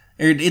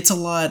 It's a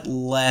lot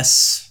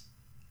less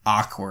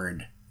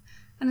awkward.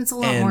 And it's a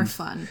lot more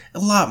fun. A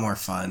lot more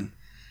fun.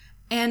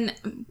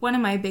 And one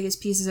of my biggest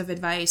pieces of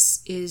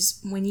advice is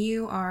when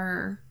you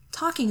are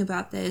talking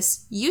about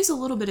this, use a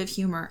little bit of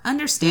humor.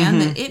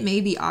 Understand that it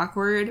may be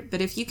awkward, but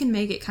if you can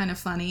make it kind of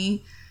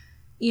funny,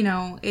 you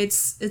know,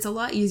 it's a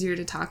lot easier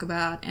to talk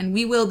about. And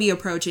we will be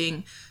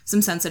approaching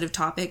some sensitive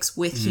topics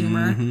with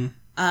humor.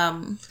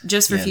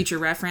 Just for future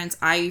reference,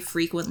 I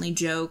frequently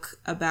joke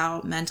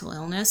about mental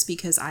illness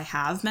because I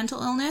have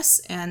mental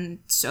illness, and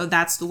so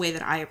that's the way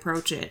that I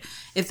approach it.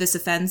 If this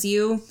offends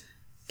you,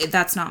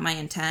 that's not my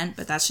intent,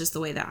 but that's just the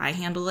way that I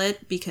handle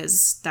it,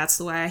 because that's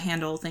the way I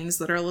handle things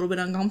that are a little bit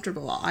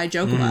uncomfortable. I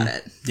joke about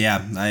it.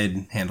 Yeah,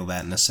 I'd handle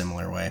that in a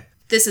similar way.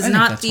 This is I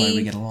not think that's why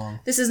we get along.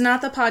 This is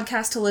not the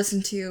podcast to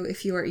listen to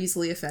if you are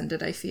easily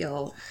offended, I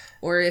feel,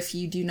 or if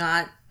you do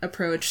not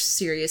approach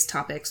serious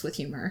topics with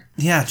humor.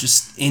 Yeah,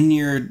 just in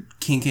your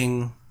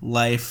kinking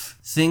life,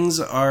 things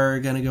are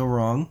gonna go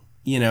wrong.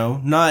 You know,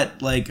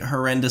 not like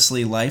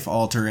horrendously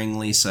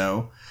life-alteringly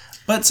so,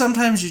 but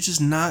sometimes you're just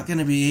not going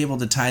to be able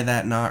to tie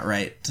that knot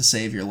right to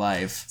save your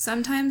life.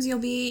 Sometimes you'll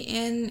be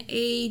in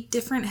a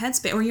different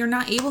headspace, or you're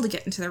not able to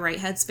get into the right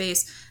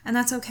headspace, and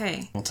that's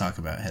okay. We'll talk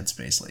about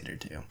headspace later,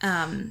 too.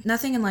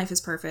 Nothing in life is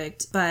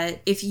perfect,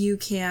 but if you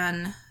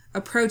can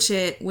approach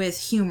it with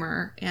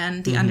humor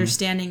and the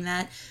understanding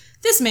that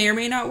this may or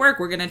may not work,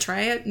 we're going to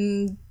try it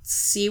and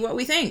see what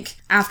we think.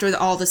 After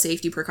all the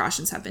safety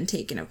precautions have been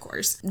taken, of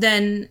course.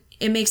 Then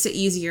it makes it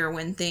easier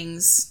when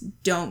things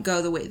don't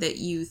go the way that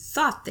you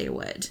thought they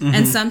would.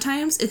 And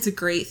sometimes it's a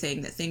great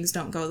thing that things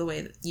don't go the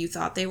way that you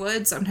thought they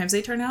would. Sometimes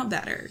they turn out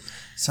better.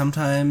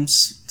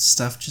 Sometimes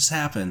stuff just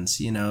happens.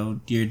 You know,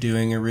 you're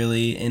doing a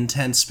really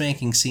intense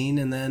spanking scene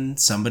and then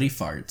somebody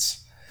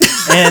farts.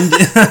 And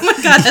Oh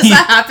my God, has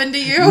that happened to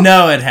you?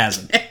 No, it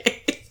hasn't.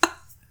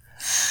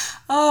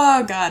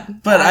 Oh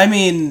God. But I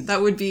mean,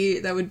 that would be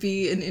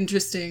an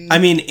interesting. I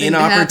mean, thing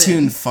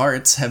inopportune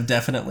farts have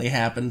definitely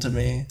happened to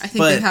me. I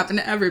think they've happened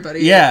to everybody.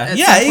 Yeah, at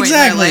yeah, some point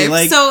exactly. In their life.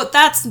 Like, so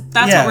that's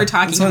what we're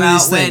talking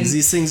about when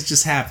these things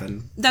just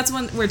happen. That's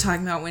what we're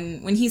talking about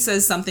when he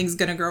says something's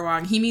gonna go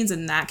wrong. He means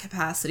in that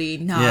capacity,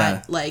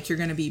 not like you're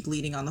gonna be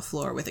bleeding on the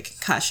floor with a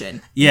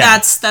concussion. Yeah,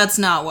 that's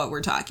not what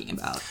we're talking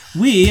about.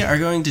 We are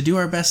going to do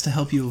our best to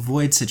help you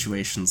avoid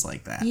situations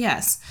like that.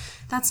 Yes.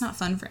 That's not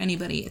fun for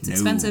anybody. It's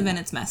expensive and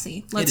it's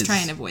messy. Let's try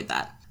and avoid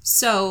that.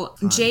 So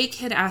Jake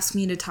had asked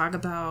me to talk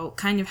about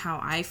kind of how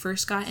I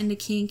first got into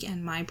kink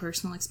and my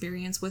personal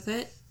experience with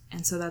it.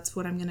 And so that's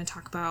what I'm going to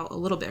talk about a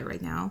little bit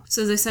right now.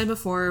 So as I said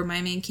before,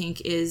 my main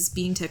kink is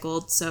being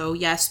tickled. So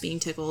yes, being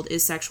tickled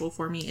is sexual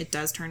for me. It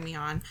does turn me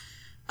on.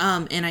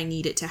 And I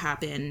need it to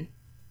happen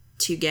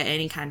to get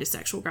any kind of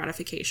sexual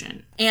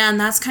gratification. And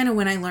that's kind of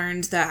when I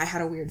learned that I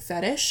had a weird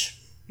fetish.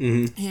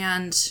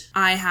 And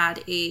I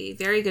had a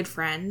very good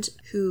friend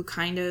who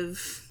kind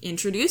of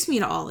introduced me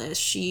to all this.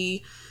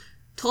 She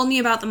told me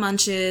about the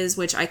munches,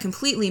 which I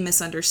completely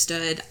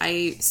misunderstood.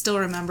 I still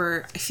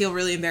remember, I feel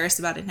really embarrassed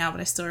about it now,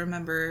 but I still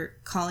remember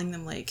calling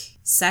them like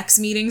sex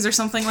meetings or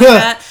something like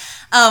that.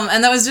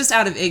 And that was just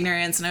out of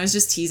ignorance, and I was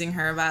just teasing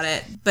her about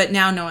it. But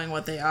now knowing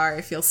what they are,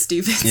 I feel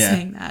stupid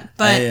saying that.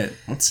 But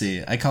let's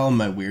see. I call them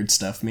my weird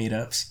stuff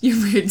meetups. Your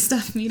weird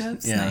stuff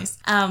meetups? Yeah. Nice.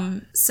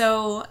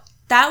 So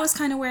that was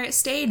kind of where it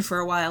stayed for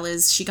a while.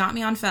 Is she got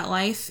me on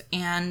FetLife,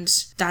 and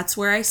that's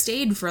where I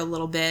stayed for a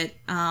little bit.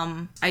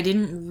 I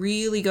didn't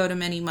really go to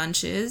many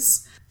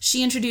munches.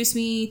 She introduced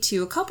me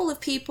to a couple of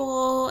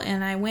people,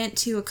 and I went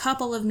to a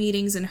couple of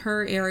meetings in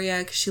her area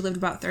because she lived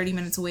about 30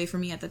 minutes away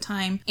from me at the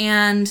time.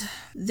 And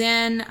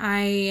then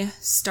I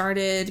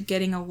started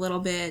getting a little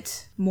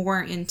bit more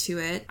into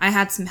it. I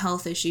had some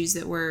health issues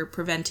that were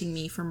preventing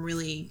me from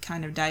really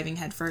kind of diving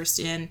headfirst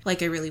in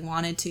like I really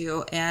wanted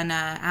to. And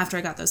after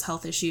I got those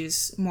health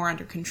issues more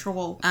under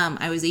control,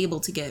 I was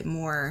able to get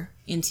more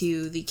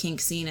into the kink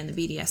scene and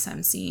the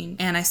BDSM scene.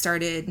 And I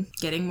started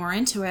getting more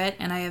into it,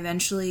 and I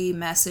eventually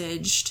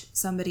messaged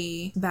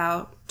somebody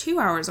about 2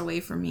 hours away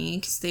from me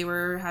because they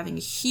were having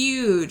a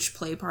huge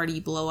play party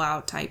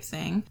blowout type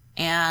thing.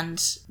 And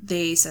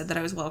they said that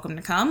I was welcome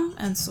to come.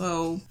 And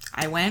so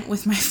I went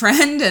with my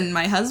friend and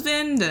my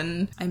husband,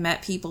 and I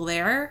met people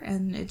there,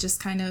 and it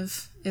just kind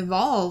of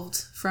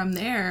evolved from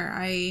there.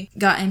 I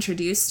got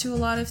introduced to a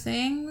lot of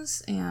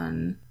things,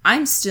 and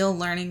I'm still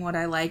learning what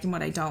I like and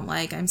what I don't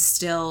like.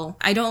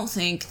 I don't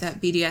think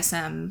that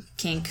BDSM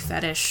kink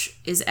fetish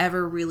is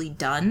ever really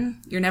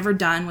done. You're never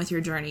done with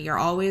your journey. You're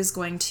always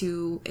going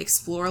to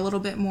explore a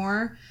little bit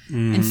more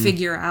and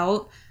figure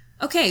out,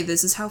 okay,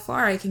 this is how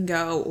far I can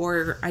go,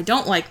 or I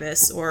don't like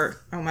this, or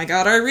oh my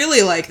God, I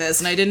really like this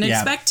and I didn't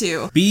expect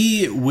to.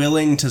 Be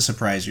willing to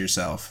surprise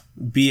yourself.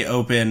 Be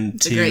open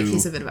it's to... It's a great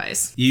piece of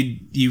advice.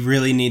 You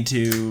really need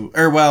to...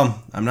 Or,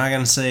 well, I'm not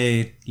going to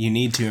say you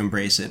need to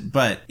embrace it,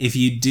 but if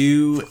you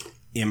do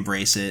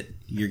embrace it,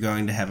 you're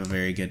going to have a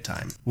very good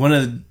time. One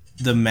of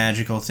the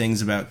magical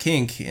things about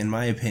kink, in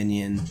my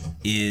opinion,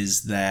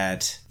 is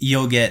that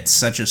you'll get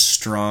such a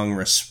strong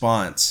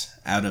response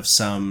out of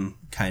some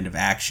kind of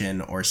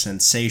action or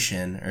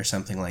sensation or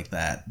something like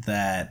that,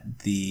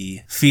 that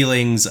the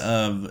feelings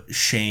of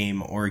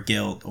shame or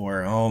guilt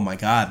or, oh my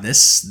God,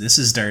 this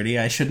is dirty,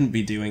 I shouldn't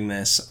be doing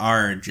this,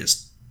 are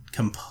just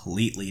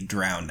completely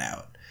drowned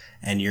out.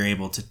 And you're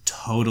able to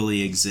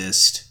totally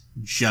exist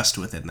just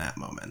within that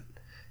moment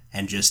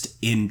and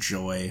just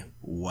enjoy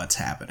what's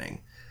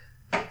happening.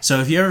 So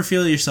if you ever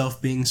feel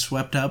yourself being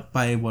swept up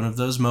by one of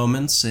those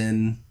moments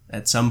and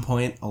at some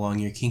point along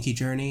your kinky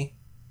journey,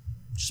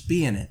 just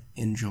be in it.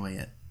 Enjoy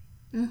it.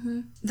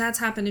 Mm-hmm. That's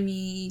happened to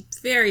me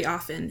very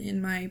often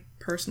in my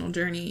personal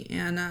journey,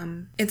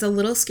 and it's a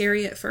little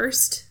scary at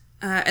first.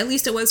 At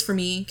least it was for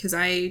me, because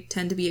I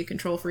tend to be a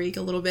control freak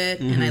a little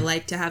bit, and I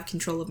like to have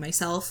control of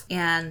myself.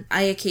 And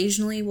I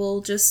occasionally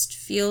will just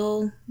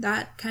feel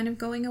that kind of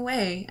going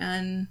away,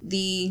 and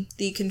the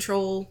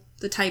control,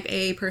 the type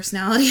A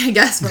personality, I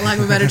guess, for lack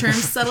of a better term,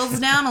 settles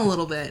down a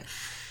little bit.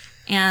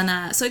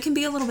 And so it can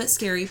be a little bit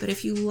scary, but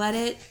if you let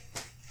it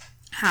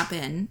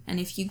happen, and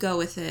if you go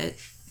with it,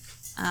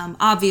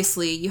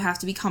 obviously you have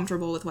to be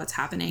comfortable with what's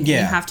happening.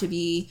 Yeah. You have to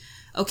be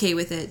okay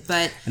with it,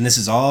 and this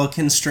is all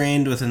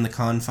constrained within the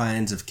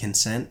confines of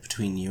consent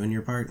between you and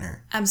your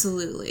partner.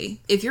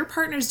 Absolutely. If your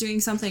partner's doing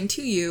something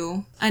to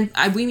you, and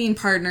we mean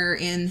partner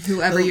in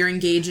whoever you're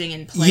engaging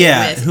in play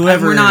with.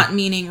 Whoever. We're not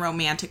meaning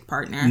romantic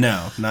partner.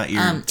 No, not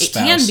your spouse. It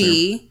can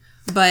be,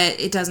 but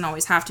it doesn't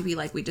always have to be,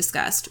 like we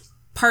discussed.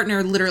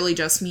 Partner literally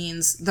just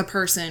means the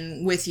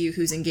person with you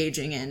who's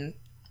engaging in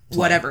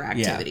whatever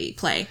activity,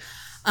 play.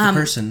 The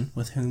person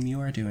with whom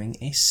you are doing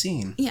a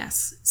scene.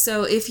 Yes.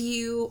 So if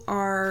you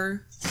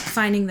are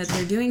finding that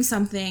they're doing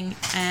something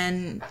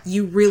and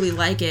you really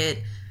like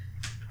it,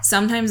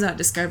 sometimes that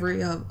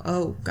discovery of,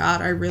 oh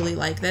God, I really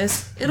like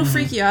this, it'll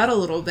freak you out a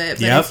little bit.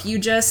 But if you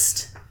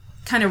just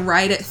kind of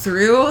ride it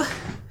through,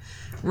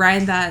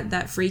 ride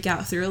that freak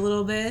out through a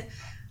little bit,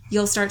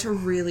 you'll start to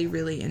really,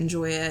 really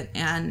enjoy it.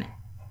 And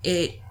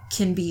it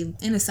can be,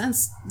 in a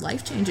sense,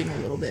 life-changing a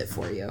little bit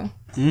for you.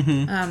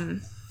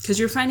 Mm-hmm. Because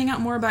you're finding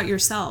out more about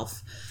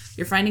yourself.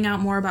 You're finding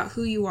out more about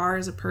who you are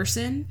as a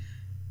person,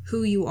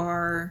 who you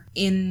are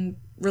in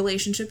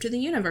relationship to the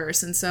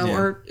universe, and so,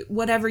 or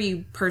whatever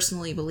you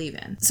personally believe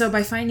in. So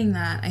by finding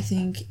that, I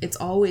think it's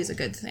always a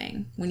good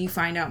thing when you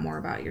find out more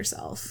about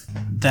yourself.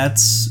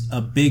 That's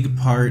a big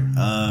part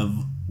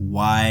of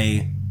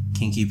why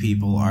kinky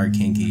people are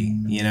kinky.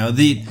 You know,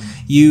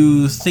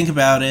 you think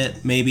about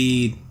it,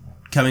 maybe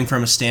coming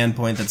from a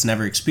standpoint that's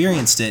never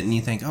experienced it, and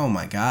you think, oh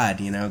my God,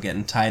 you know,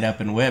 getting tied up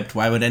and whipped,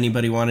 why would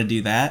anybody want to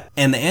do that?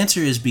 And the answer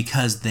is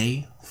because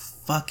they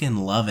fucking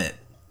love it.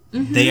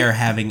 Mm-hmm. They are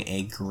having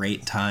a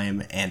great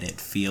time, and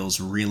it feels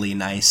really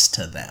nice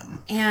to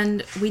them.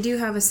 And we do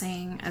have a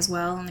saying as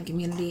well in the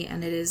community,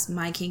 and it is,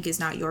 my kink is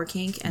not your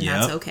kink, and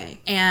that's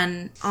okay.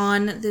 And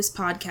on this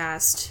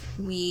podcast,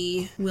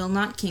 we will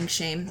not kink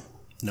shame.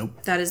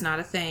 Nope. That is not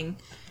a thing.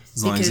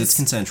 As long as it's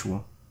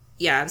consensual.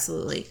 Yeah,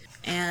 absolutely.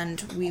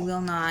 And we will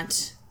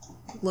not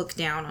look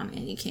down on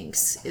any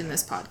kinks in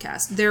this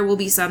podcast. There will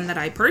be some that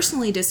I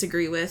personally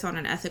disagree with on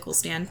an ethical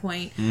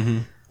standpoint,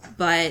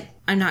 but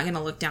I'm not going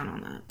to look down on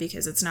that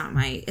because it's not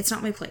my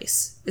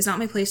place. It's not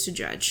my place to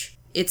judge.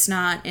 It's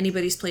not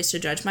anybody's place to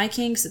judge my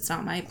kinks. It's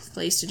not my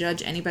place to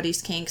judge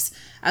anybody's kinks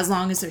as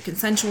long as they're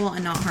consensual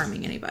and not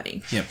harming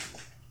anybody. Yep.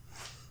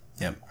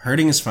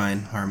 Hurting is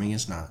fine. Harming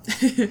is not.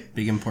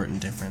 Big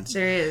important difference.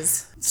 There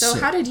is. So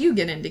how did you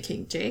get into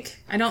kink, Jake?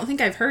 I don't think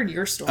I've heard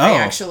your story,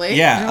 actually.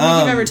 Yeah. I don't think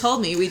you've ever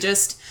told me.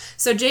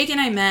 So Jake and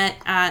I met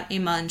at a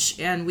munch,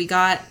 and we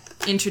got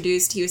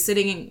introduced. He was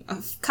sitting a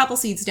couple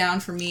seats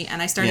down from me,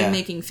 and I started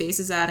making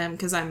faces at him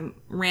because I'm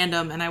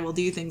random and I will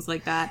do things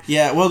like that.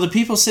 Yeah, well, the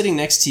people sitting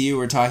next to you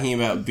were talking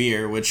about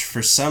beer, which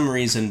for some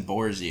reason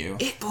bores you.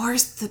 It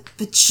bores the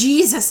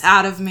bejesus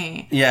out of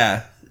me.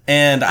 Yeah.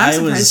 And I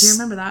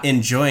was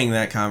enjoying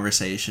that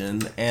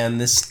conversation, and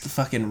this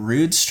fucking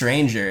rude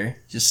stranger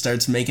just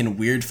starts making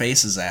weird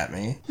faces at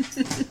me.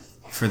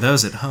 For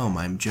those at home,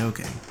 I'm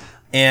joking.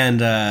 And,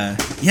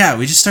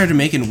 we just started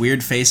making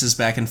weird faces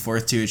back and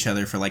forth to each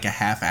other for like a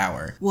half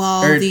hour.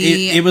 Well,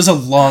 it was a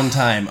long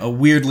time, a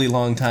weirdly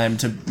long time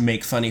to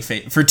make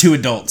for two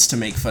adults to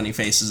make funny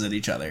faces at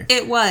each other.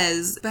 It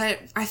was, but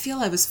I feel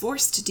I was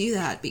forced to do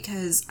that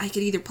because I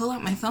could either pull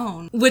out my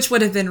phone, which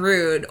would have been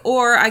rude,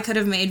 or I could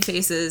have made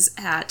faces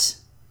at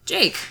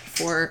Jake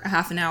for a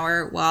half an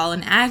hour while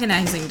an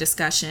agonizing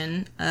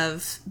discussion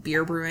of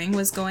beer brewing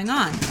was going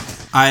on.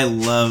 I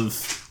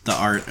love the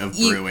art of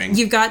brewing.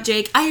 You've got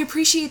Jake. I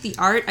appreciate the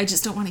art. I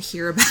just don't want to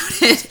hear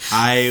about it.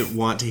 I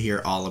want to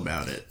hear all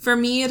about it. For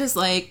me, it is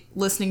like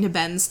listening to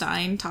Ben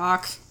Stein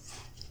talk,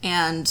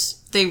 and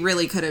they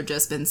really could have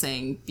just been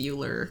saying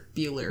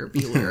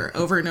Bueller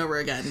over and over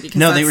again. Because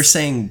no, they were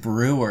saying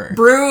brewer.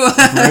 Brewer.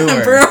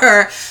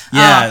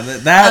 Yeah,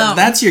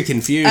 that's your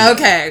confusion.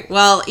 Okay,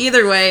 well,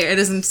 either way, it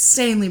is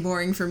insanely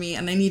boring for me,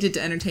 and I needed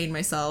to entertain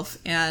myself,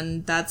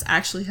 and that's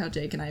actually how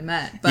Jake and I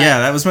met. But yeah,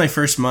 that was my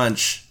first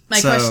munch. My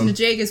question to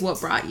Jake is,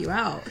 what brought you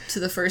out to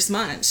the first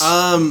munch?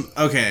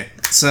 Okay.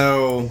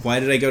 So,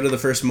 why did I go to the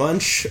first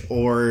munch,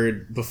 or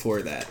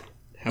before that?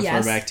 How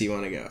far back do you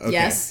want to go? Okay.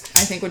 Yes,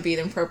 I think would be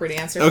the appropriate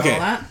answer to all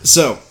that.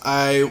 So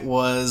I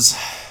was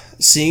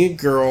seeing a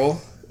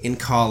girl in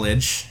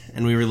college,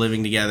 and we were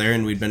living together,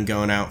 and we'd been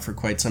going out for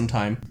quite some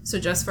time. So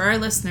just for our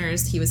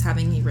listeners, he was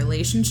having a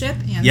relationship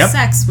and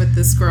sex with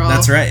this girl.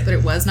 That's right. But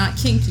it was not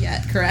kink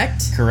yet,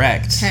 correct?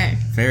 Correct. Okay.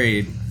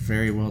 Very,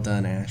 very well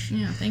done, Ash.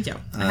 Yeah, thank you.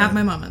 I have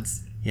my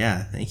moments.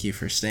 Yeah, thank you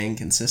for staying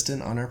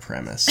consistent on our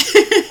premise.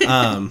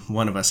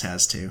 One of us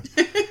has to.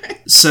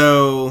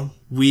 So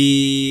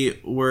we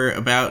were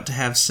about to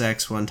have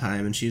sex one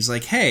time, and she was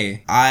like,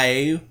 hey,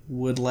 I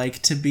would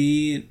like to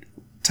be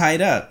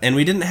tied up. And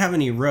we didn't have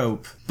any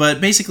rope,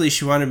 but basically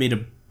she wanted me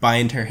to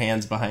bind her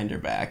hands behind her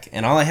back,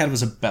 and all I had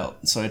was a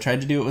belt. So I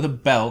tried to do it with a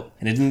belt,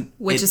 and it didn't...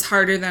 Which is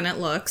harder than it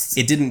looks.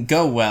 It didn't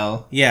go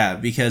well, yeah,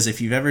 because if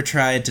you've ever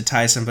tried to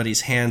tie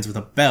somebody's hands with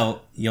a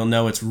belt, you'll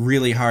know it's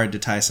really hard to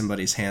tie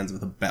somebody's hands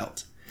with a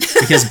belt.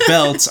 Because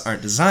belts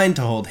aren't designed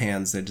to hold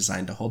hands, they're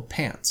designed to hold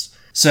pants.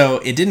 So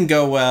it didn't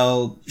go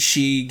well.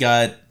 She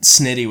got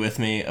snitty with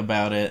me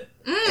about it,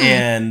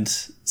 and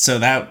so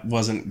that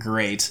wasn't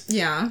great.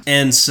 Yeah.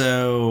 And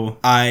so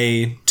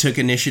I took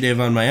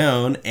initiative on my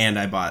own, and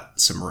I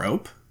bought some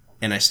rope,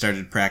 and I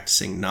started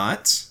practicing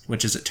knots,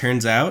 which, as it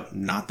turns out,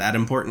 not that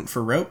important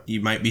for rope. You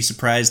might be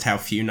surprised how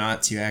few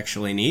knots you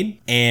actually need.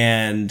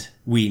 And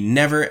we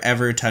never,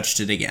 ever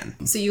touched it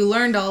again. So you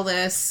learned all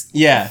this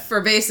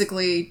for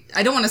basically,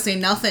 I don't want to say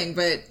nothing,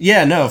 but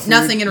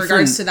nothing in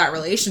regards to that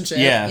relationship.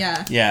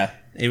 Yeah.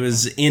 It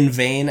was in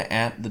vain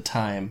at the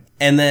time.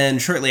 And then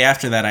shortly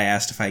after that, I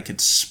asked if I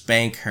could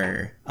spank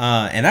her.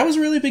 And that was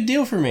a really big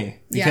deal for me.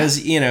 Because,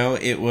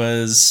 it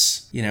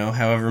was,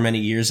 however many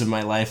years of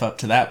my life up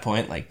to that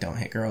point, like, don't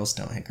hit girls,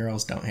 don't hit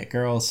girls, don't hit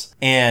girls.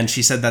 And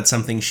she said that's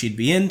something she'd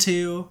be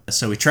into.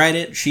 So we tried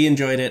it. She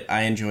enjoyed it.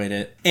 I enjoyed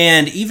it.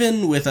 And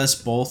even with us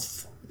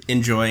both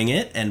enjoying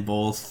it and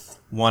both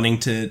wanting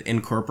to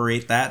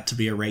incorporate that to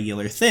be a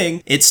regular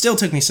thing, it still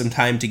took me some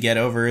time to get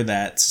over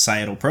that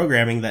societal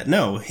programming that,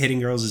 no, hitting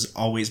girls is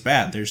always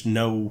bad. There's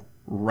no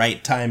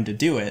right time to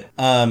do it.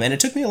 And it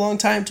took me a long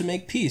time to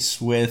make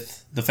peace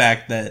with the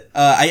fact that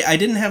I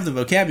didn't have the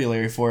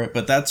vocabulary for it,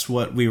 but that's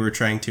what we were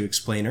trying to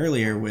explain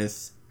earlier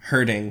with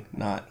hurting,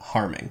 not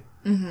harming.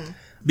 Mm-hmm.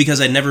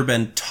 Because I'd never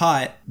been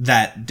taught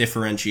that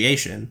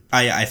differentiation.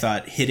 I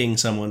thought hitting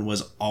someone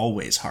was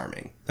always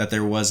harming. That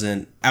there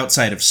wasn't,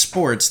 outside of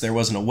sports, there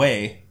wasn't a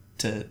way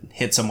to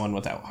hit someone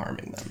without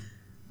harming them.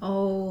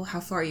 Oh,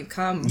 how far you've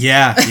come.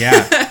 Yeah.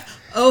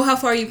 Oh, how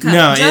far you've come.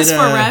 No, Just for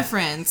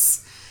reference,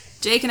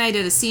 Jake and I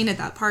did a scene at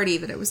that party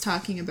that I was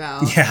talking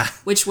about. Yeah.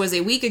 Which was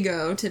a week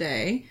ago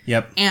today.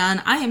 Yep.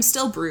 And I am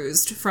still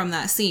bruised from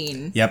that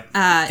scene. Yep.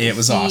 It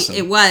was awesome.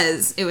 It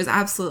was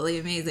absolutely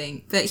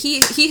amazing. But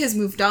he has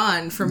moved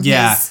on from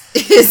his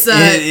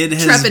it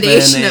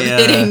trepidation of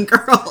hitting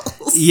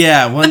girls.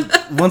 Yeah.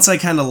 Once I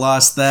kind of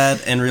lost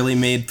that and really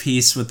made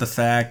peace with the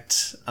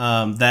fact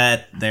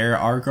that there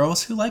are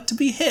girls who like to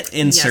be hit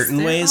in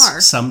certain ways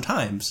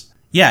sometimes.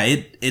 Yeah,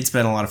 it's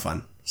been a lot of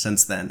fun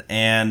since then,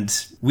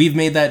 and we've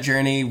made that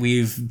journey,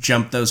 we've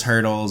jumped those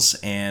hurdles,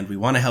 and we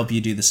want to help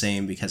you do the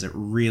same because it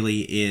really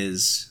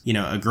is,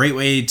 a great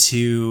way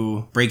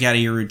to break out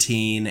of your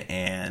routine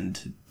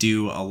and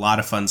do a lot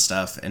of fun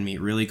stuff and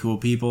meet really cool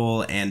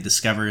people and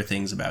discover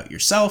things about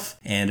yourself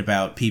and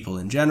about people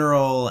in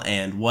general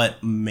and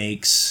what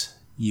makes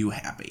you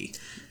happy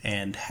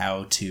and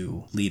how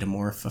to lead a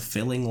more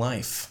fulfilling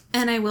life.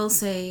 And I will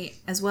say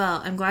as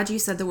well, I'm glad you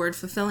said the word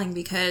fulfilling,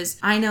 because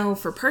I know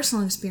for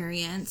personal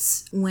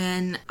experience,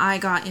 when I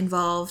got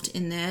involved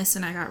in this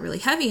and I got really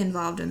heavy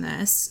involved in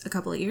this a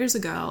couple of years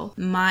ago,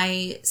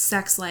 my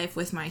sex life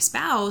with my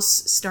spouse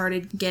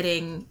started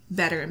getting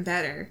better and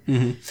better.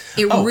 Mm-hmm.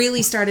 It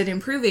really started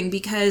improving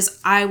because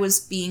I was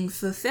being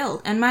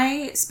fulfilled. And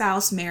my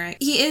spouse, Merrick,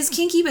 he is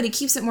kinky, but he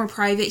keeps it more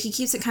private. He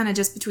keeps it kind of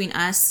just between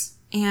us.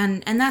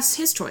 And that's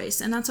his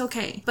choice, and that's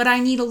okay. But I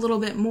need a little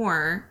bit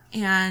more,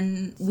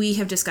 and we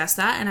have discussed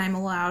that, and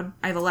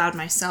I've allowed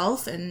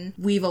myself, and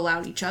we've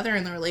allowed each other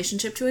in the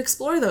relationship to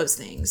explore those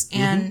things.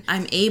 And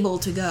I'm able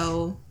to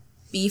go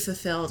be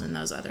fulfilled in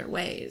those other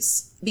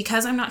ways.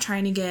 Because I'm not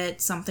trying to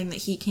get something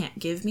that he can't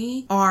give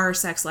me, our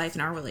sex life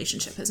and our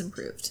relationship has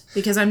improved.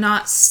 Because I'm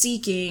not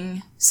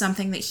seeking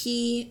something that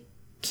he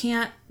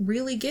can't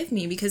really give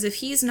me. Because if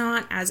he's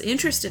not as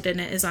interested in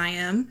it as I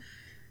am,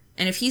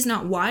 and if he's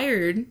not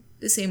wired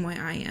the same way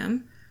I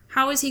am,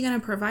 how is he going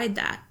to provide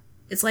that?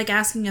 It's like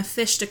asking a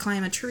fish to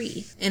climb a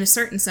tree. In a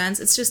certain sense,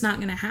 it's just not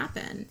going to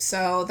happen.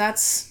 So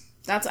that's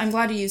I'm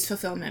glad you used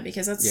fulfillment,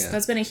 because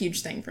that's been a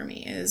huge thing for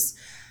me. Is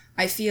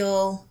I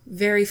feel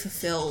very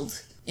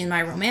fulfilled in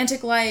my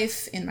romantic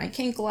life, in my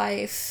kink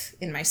life,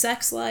 in my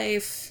sex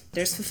life.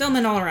 There's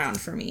fulfillment all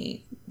around for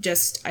me.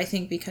 Just, I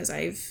think, because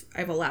I've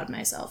allowed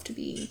myself to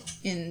be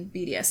in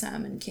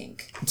BDSM and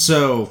kink.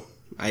 So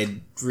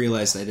I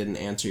realized I didn't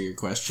answer your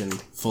question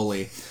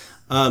fully.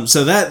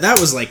 So that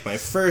was like my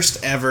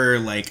first ever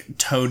like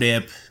toe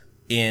dip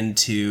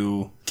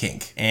into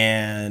kink,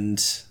 and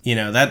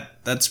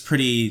that's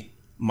pretty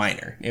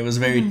minor. It was a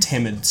very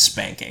timid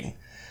spanking.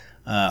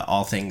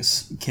 all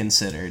things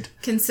considered.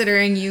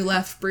 Considering you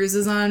left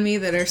bruises on me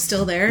that are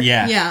still there.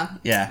 Yeah.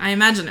 I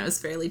imagine it was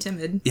fairly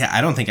timid. Yeah,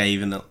 I don't think I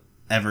even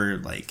ever,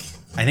 like...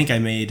 I think I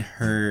made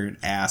her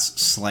ass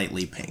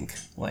slightly pink,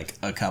 like,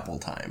 a couple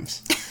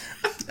times.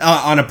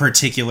 On a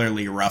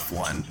particularly rough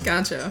one.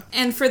 Gotcha.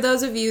 And for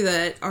those of you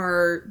that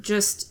are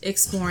just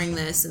exploring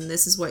this, and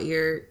this is what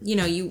you're,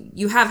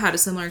 you have had a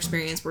similar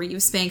experience where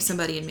you've spanked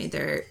somebody and made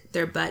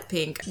their butt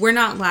pink. We're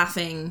not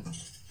laughing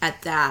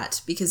at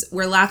that, because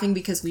we're laughing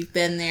because we've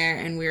been there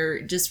and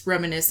we're just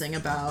reminiscing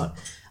about,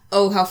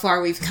 how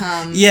far we've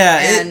come.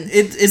 Yeah, and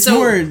it's so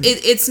more...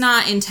 It's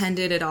not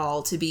intended at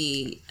all to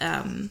be...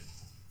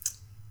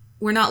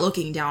 we're not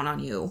looking down on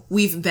you.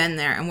 We've been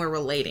there and we're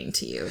relating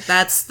to you.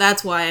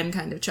 That's why I'm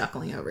kind of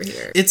chuckling over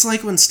here. It's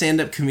like when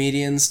stand-up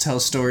comedians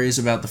tell stories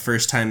about the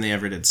first time they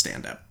ever did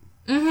stand-up.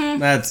 Mm-hmm.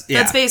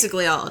 That's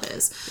basically all it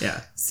is. Yeah.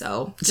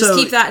 So just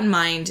keep that in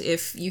mind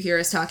if you hear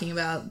us talking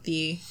about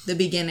the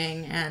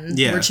beginning and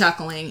we're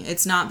chuckling.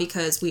 It's not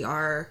because we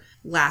are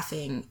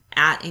laughing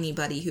at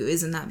anybody who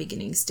is in that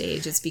beginning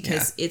stage. It's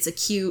because it's a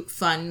cute,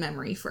 fun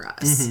memory for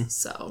us. Mm-hmm.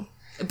 So...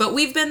 But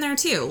we've been there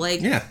too, like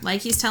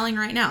he's telling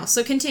right now.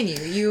 So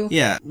continue.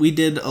 Yeah, we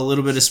did a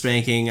little bit of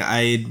spanking.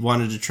 I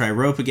wanted to try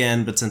rope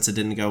again, but since it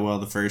didn't go well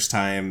the first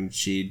time,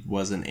 she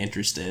wasn't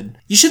interested.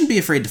 You shouldn't be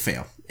afraid to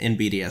fail in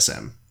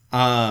BDSM.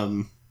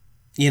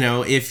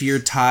 If your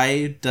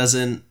tie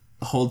doesn't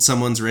hold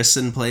someone's wrists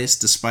in place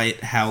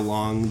despite how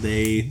long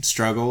they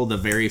struggle the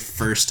very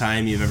first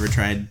time you've ever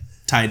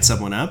tied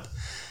someone up,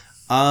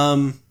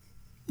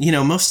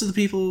 most of the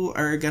people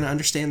are going to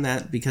understand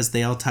that because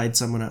they all tied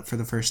someone up for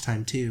the first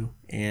time too.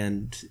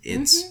 And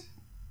it's,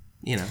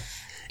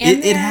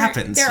 it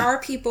happens. There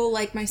are people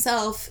like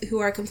myself who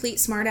are complete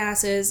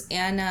smartasses,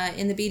 and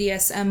in the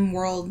BDSM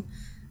world,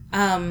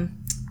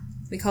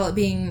 we call it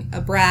being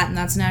a brat, and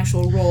that's an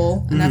actual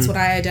role, and that's what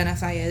I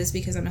identify as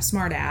because I'm a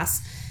smartass.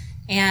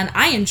 And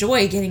I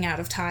enjoy getting out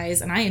of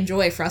ties, and I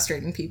enjoy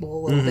frustrating people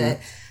a little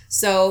bit.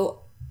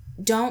 So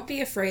don't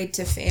be afraid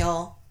to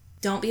fail.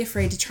 Don't be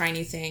afraid to try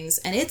new things.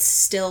 And it's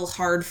still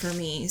hard for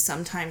me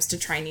sometimes to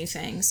try new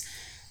things.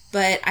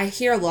 But I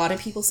hear a lot of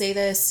people say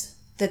this,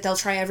 that they'll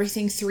try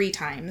everything 3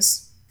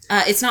 times.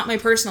 It's not my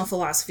personal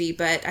philosophy,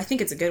 but I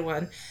think it's a good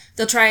one.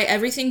 They'll try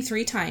everything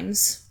 3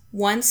 times.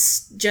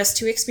 Once just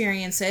to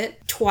experience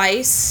it.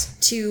 Twice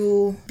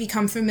to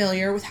become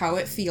familiar with how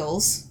it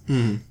feels.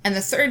 Mm-hmm. And the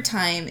 3rd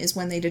time is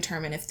when they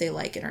determine if they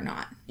like it or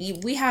not.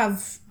 We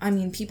have,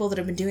 people that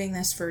have been doing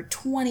this for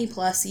 20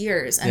 plus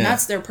years. And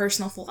that's their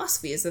personal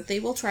philosophy, is that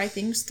they will try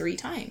things 3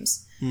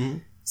 times. Mm-hmm.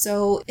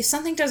 So if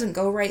something doesn't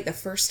go right the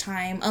first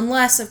time,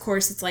 unless, of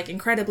course, it's like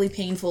incredibly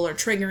painful or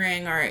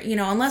triggering or,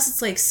 unless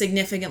it's like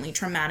significantly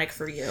traumatic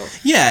for you.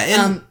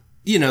 Yeah, and...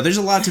 there's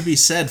a lot to be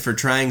said for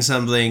trying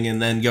something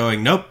and then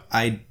going, nope,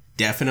 I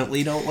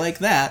definitely don't like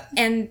that.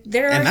 And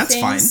that's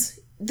fine.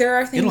 There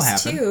are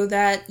things, too,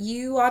 that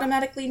you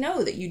automatically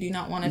know that you do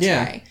not want to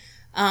try.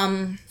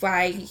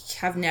 I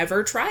have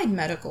never tried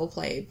medical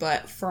play,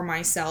 but for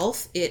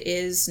myself, it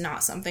is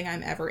not something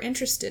I'm ever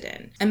interested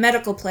in. And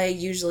medical play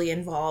usually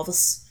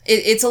involves...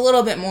 It's a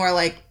little bit more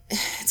like...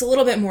 It's a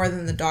little bit more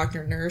than the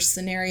doctor-nurse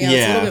scenario. Yeah.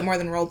 It's a little bit more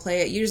than role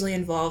play. It usually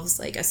involves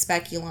like a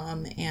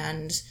speculum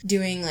and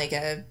doing like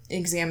a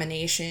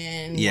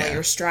examination while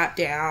you're strapped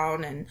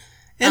down and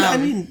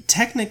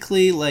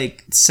technically,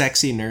 like,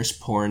 sexy nurse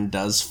porn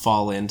does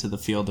fall into the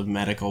field of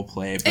medical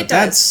play, but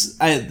it's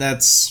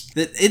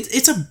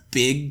a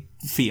big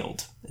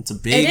field. It's a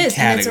big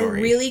category. And it's a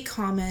really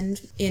common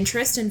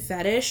interest and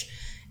fetish.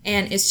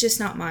 And it's just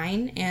not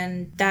mine,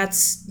 and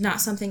that's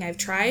not something I've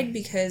tried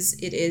because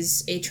it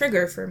is a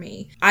trigger for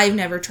me. I've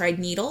never tried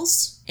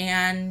needles,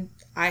 and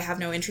I have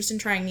no interest in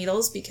trying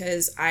needles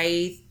because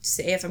I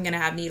say if I'm going to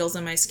have needles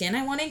in my skin,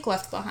 I want ink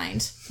left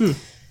behind.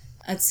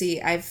 Let's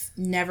see, I've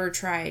never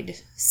tried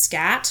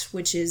scat,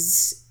 which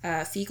is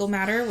fecal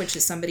matter, which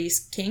is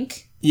somebody's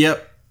kink.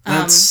 Yep,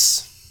 I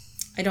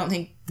don't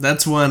think...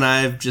 That's one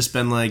I've just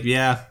been like,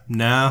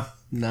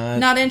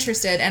 not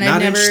interested,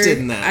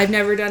 and I've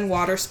never done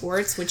water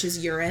sports, which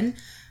is urine,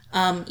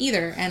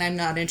 either, and I'm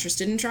not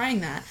interested in trying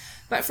that.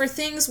 But for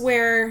things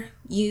where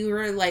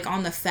you're like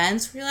on the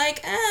fence, where you're like,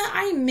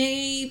 I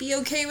may be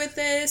okay with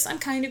this, I'm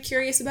kind of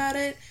curious about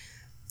it,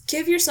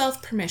 give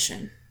yourself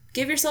permission.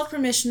 Give yourself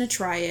permission to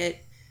try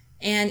it,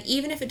 and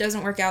even if it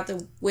doesn't work out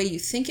the way you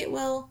think it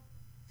will,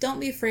 don't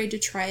be afraid to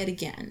try it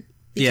again.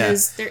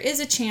 Because there is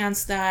a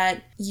chance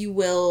that you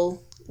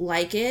will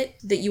like it,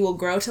 that you will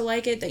grow to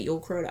like it, that you'll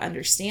grow to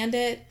understand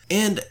it.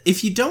 And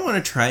if you don't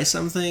want to try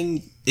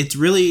something, it's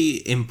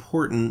really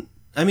important.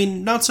 I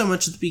mean, not so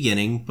much at the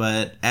beginning,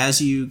 but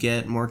as you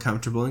get more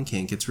comfortable in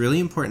kink, it's really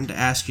important to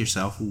ask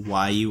yourself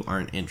why you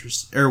aren't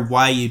interested, or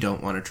why you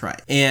don't want to try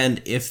it.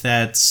 And if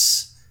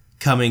that's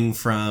coming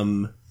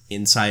from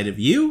inside of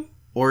you,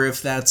 or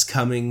if that's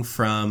coming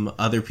from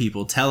other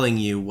people telling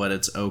you what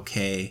it's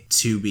okay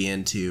to be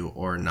into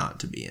or not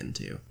to be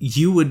into,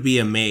 you would be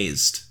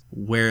amazed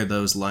where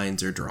those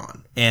lines are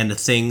drawn. And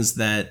things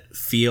that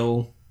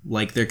feel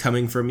like they're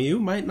coming from you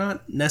might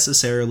not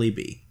necessarily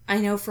be. I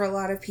know for a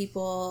lot of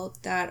people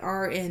that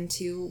are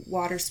into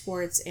water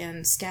sports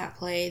and scat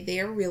play,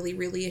 they are really,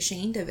 really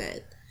ashamed of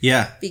it.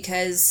 Yeah.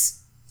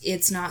 Because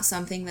it's not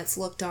something that's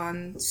looked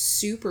on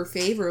super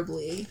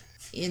favorably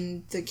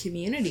in the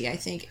community, I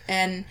think.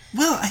 And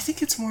well, I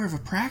think it's more of a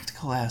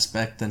practical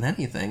aspect than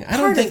anything. I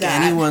don't think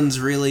anyone's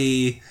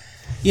really,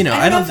 I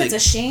don't know if think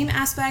it's a shame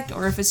aspect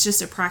or if it's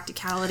just a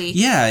practicality.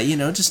 Yeah,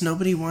 just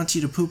nobody wants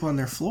you to poop on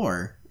their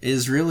floor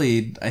is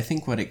really, I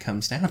think, what it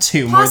comes down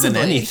to. Possibly. More than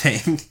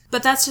anything.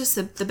 But that's just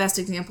the best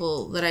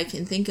example that I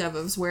can think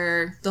of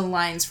where the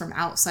lines from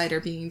outside are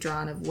being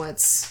drawn of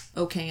what's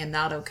okay and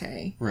not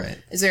okay. Right.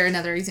 Is there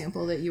another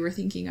example that you were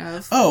thinking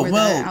of where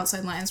the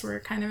outside lines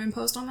were kind of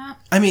imposed on that?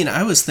 I mean,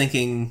 I was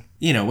thinking,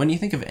 when you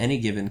think of any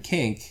given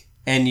kink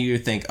and you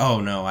think, oh,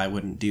 no, I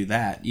wouldn't do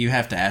that, you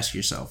have to ask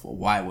yourself, well,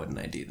 why wouldn't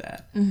I do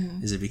that?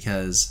 Mm-hmm. Is it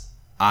because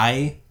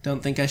I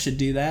don't think I should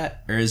do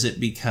that? Or is it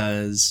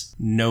because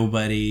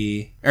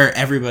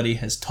everybody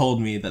has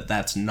told me that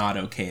that's not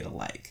okay to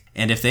like?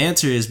 And if the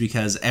answer is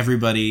because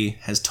everybody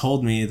has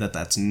told me that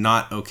that's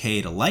not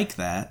okay to like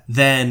that,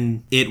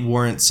 then it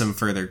warrants some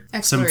further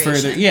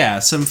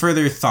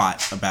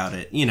thought about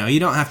it. You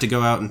don't have to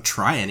go out and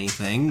try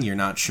anything you're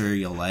not sure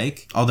you'll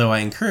like. Although I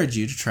encourage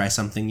you to try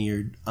something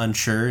you're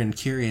unsure and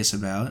curious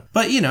about.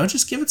 But,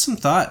 just give it some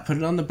thought. Put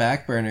it on the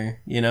back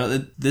burner.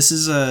 This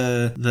is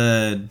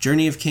the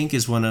journey of kink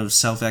is one of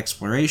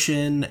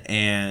self-exploration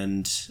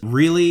and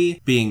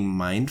really being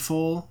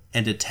mindful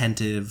and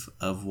attentive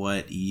of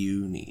what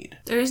you need.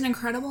 There is an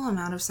incredible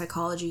amount of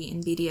psychology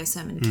in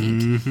BDSM and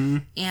kink. Mm-hmm.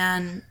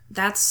 And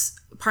that's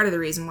part of the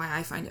reason why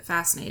I find it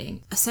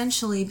fascinating.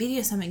 Essentially,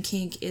 BDSM and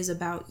kink is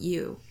about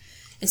you.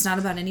 It's not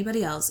about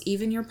anybody else,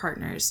 even your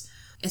partners.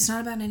 It's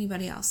not about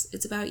anybody else.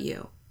 It's about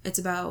you. It's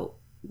about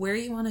where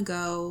you want to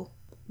go,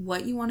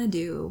 what you want to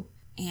do,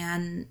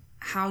 and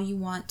how you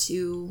want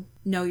to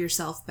know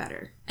yourself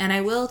better. And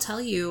I will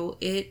tell you,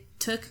 it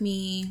took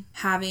me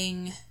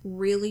having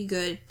really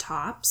good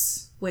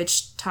tops,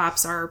 which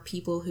tops are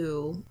people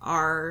who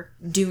are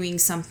doing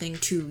something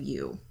to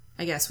you,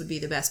 I guess would be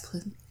the best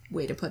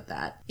way to put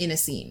that in a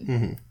scene.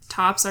 Mm-hmm.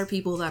 Tops are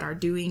people that are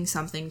doing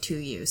something to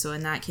you. So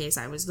in that case,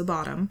 I was the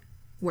bottom,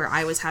 where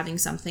I was having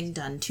something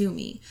done to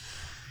me.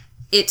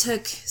 It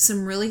took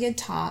some really good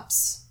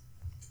tops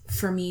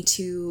for me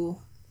to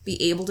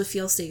be able to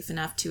feel safe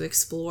enough to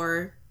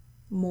explore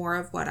more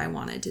of what I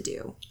wanted to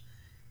do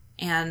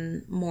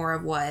and more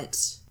of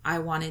what I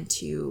wanted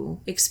to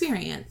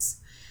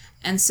experience.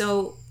 And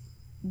so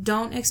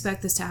don't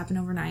expect this to happen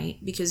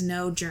overnight, because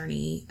no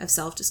journey of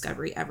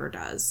self-discovery ever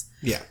does.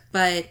 Yeah.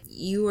 But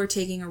you are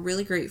taking a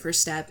really great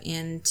first step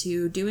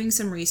into doing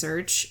some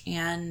research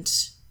and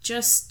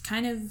just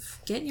kind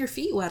of getting your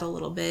feet wet a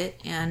little bit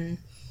and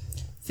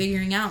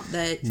figuring out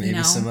that,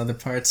 maybe some other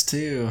parts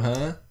too,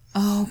 huh?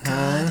 Oh,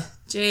 God.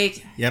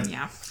 Jake. Yep.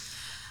 Yeah.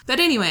 But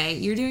anyway,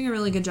 you're doing a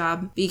really good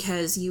job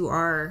because you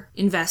are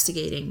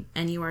investigating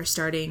and you are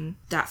starting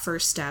that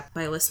first step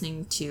by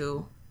listening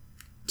to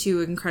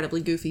two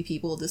incredibly goofy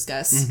people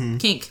discuss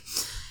kink.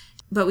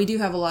 But we do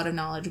have a lot of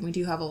knowledge and we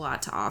do have a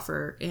lot to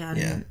offer.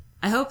 And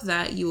I hope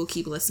that you will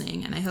keep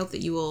listening, and I hope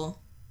that you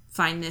will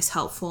find this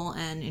helpful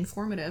and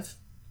informative.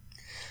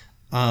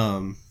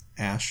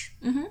 Ash.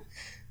 Mm-hmm.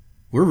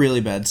 We're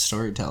really bad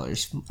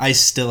storytellers. I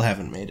still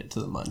haven't made it to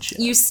the munch yet.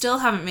 You still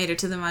haven't made it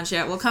to the munch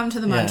yet. We'll come to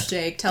the munch,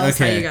 Jake. Tell us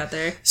how you got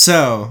there.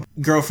 So,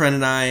 girlfriend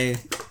and I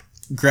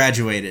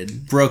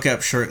graduated, broke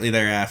up shortly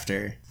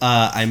thereafter.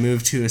 I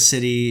moved to a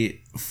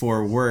city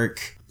for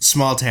work.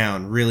 Small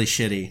town, really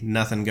shitty,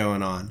 nothing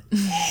going on.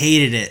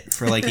 Hated it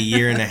for like a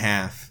year and a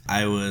half.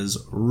 I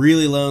was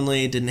really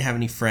lonely, didn't have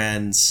any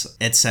friends,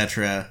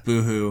 etc.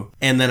 Boo-hoo.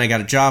 And then I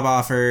got a job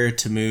offer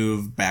to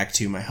move back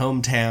to my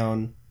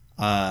hometown.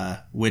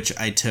 Which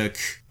I took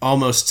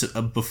almost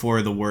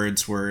before the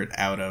words were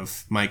out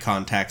of my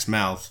contact's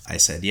mouth. I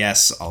said,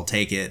 yes, I'll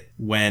take it.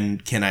 When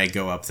can I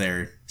go up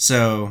there?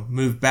 So,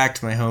 moved back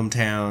to my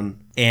hometown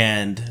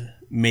and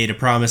made a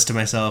promise to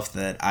myself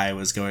that I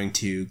was going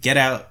to get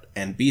out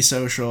and be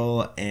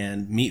social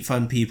and meet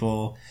fun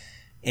people.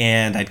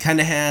 And I'd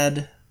kind of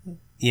had,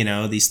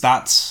 these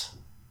thoughts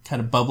kind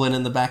of bubbling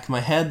in the back of my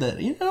head that,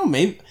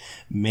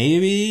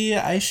 maybe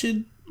I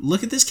should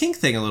look at this kink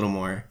thing a little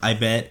more. I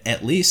bet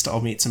at least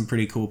I'll meet some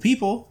pretty cool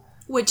people.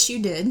 Which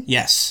you did.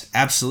 Yes,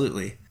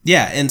 absolutely.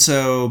 Yeah, and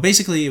so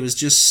basically it was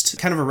just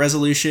kind of a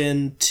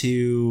resolution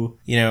to,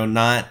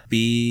 not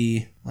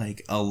be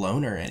like a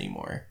loner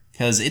anymore.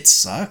 Because it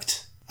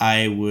sucked.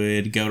 I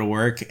would go to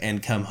work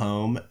and come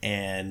home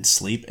and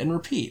sleep and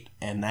repeat.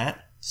 And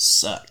that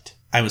sucked.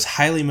 I was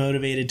highly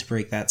motivated to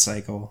break that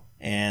cycle.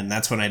 And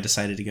that's when I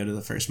decided to go to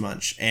the first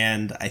munch.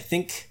 And I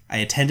think I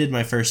attended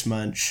my first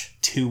munch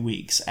 2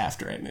 weeks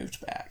after I moved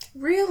back.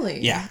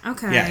 Really? Yeah.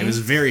 Okay. Yeah, it was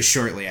very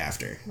shortly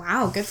after.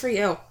 Wow, good for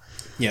you.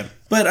 Yeah.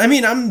 But,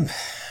 I'm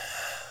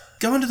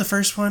going to the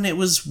first one. It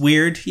was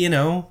weird,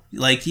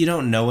 Like, you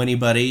don't know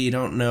anybody. You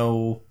don't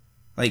know,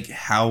 like,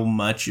 how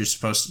much you're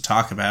supposed to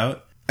talk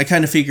about. I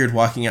kind of figured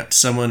walking up to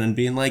someone and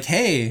being like,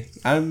 hey,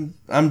 I'm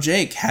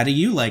Jake. How do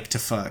you like to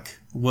fuck?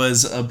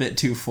 was a bit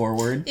too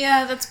forward.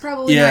 Yeah, that's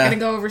probably not going to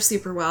go over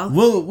super well.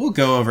 We'll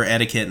go over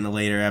etiquette in a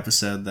later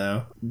episode,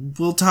 though.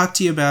 We'll talk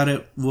to you about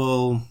it.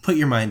 We'll put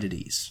your mind at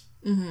ease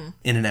in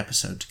an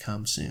episode to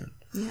come soon.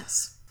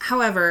 Yes.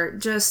 However,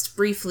 just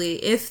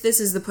briefly, if this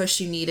is the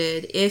push you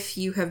needed, if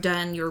you have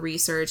done your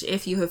research,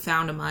 if you have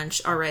found a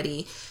munch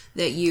already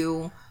that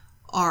you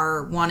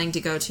are wanting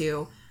to go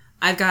to,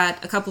 I've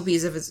got a couple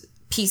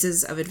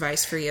pieces of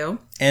advice for you.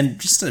 And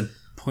just a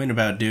point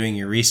about doing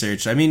your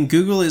research. I mean,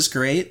 Google is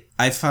great.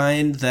 I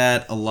find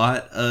that a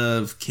lot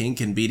of kink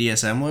and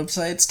BDSM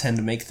websites tend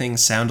to make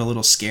things sound a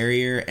little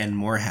scarier and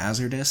more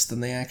hazardous than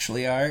they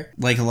actually are.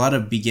 Like, a lot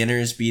of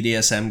beginners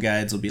BDSM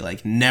guides will be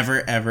like,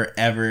 never, ever,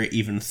 ever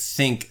even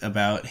think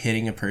about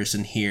hitting a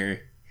person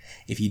here.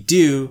 If you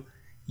do,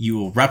 you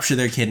will rupture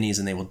their kidneys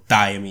and they will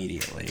die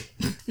immediately.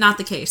 Not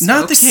the case,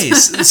 Not folks. the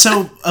case.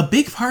 So a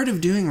big part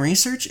of doing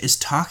research is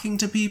talking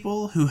to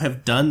people who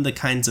have done the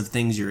kinds of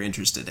things you're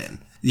interested in.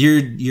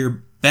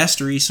 Your best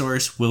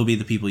resource will be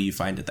the people you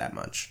find at that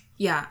munch.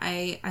 Yeah,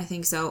 I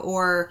think so.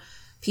 Or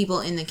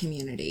people in the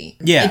community.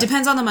 Yeah. It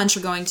depends on the munch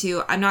you're going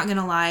to. I'm not going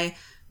to lie.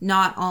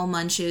 Not all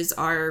munches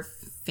are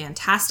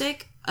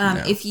fantastic.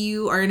 No. If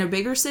you are in a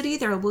bigger city,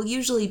 there will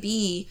usually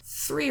be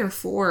 3 or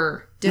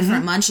 4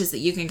 different munches that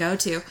you can go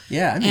to.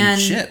 Yeah, I mean,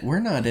 shit, we're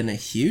not in a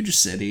huge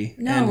city.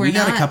 No, and we're we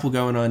got not. A couple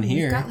going on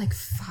here. We've got like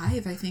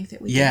 5, I think,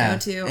 that we can go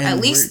to. and At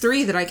least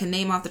 3 that I can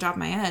name off the top of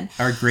my head.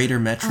 Our greater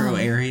metro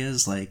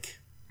areas, like,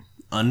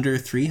 under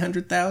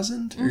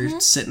 300,000 or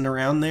sitting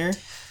around there.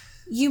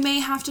 You may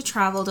have to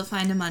travel to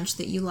find a munch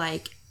that you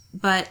like,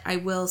 but I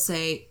will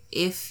say,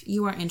 if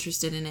you are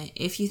interested in it,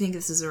 if you think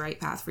this is the right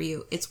path for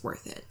you, it's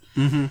worth it.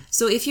 Mm-hmm.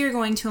 So if you're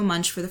going to a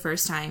munch for the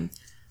first time,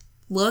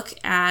 look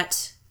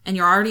at, and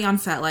you're already on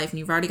FetLife and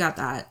you've already got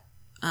that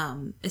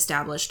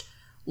established,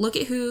 look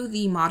at who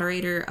the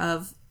moderator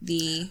of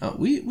the...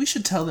 We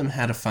should tell them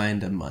how to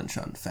find a munch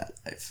on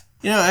FetLife.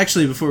 You know,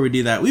 actually, before we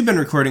do that, we've been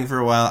recording for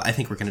a while. I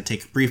think we're going to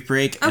take a brief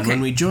break. Okay. And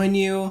when we join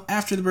you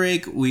after the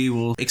break, we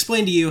will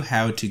explain to you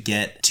how to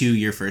get to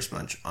your first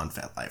munch on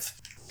FetLife.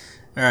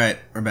 All right,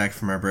 we're back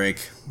from our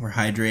break. We're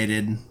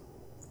hydrated,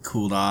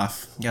 cooled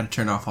off. You got to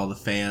turn off all the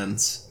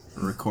fans.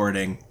 We're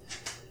recording,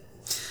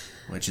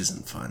 which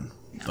isn't fun,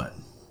 but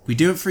we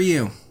do it for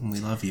you, and we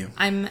love you.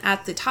 I'm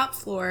at the top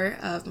floor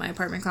of my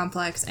apartment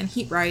complex, and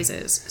heat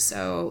rises.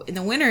 So in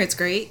the winter, it's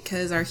great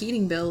because our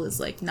heating bill is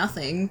like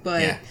nothing,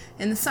 but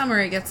in the summer,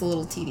 it gets a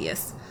little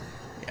tedious.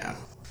 Yeah.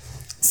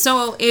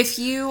 So if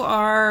you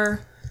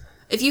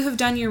have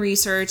done your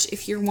research,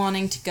 if you're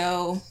wanting to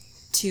go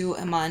to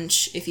a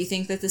munch, if you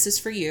think that this is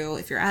for you,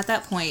 if you're at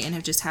that point and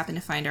have just happened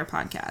to find our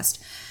podcast,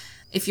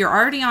 if you're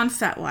already on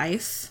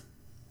FetLife,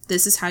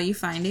 this is how you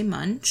find a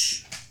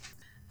munch.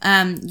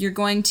 You're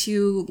going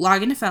to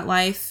log into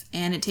FetLife,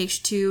 and it takes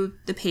you to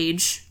the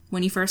page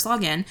when you first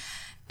log in.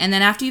 And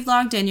then after you've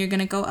logged in, you're going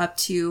to go up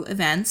to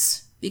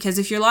events, because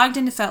if you're logged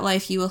into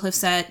FetLife, you will have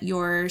set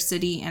your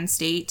city and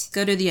state.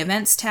 Go to the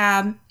events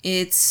tab.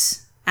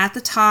 It's at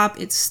the top.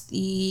 It's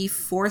the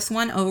 4th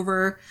one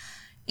over,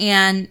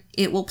 and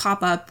it will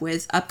pop up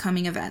with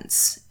upcoming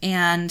events.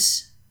 And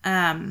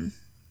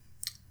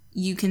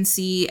you can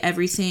see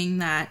everything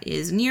that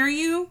is near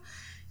you.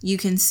 You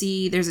can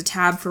see there's a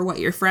tab for what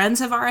your friends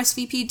have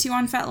RSVP'd to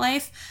on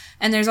FetLife,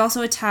 and there's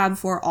also a tab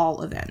for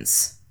all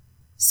events.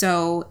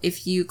 So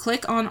if you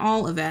click on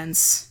all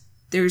events,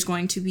 there's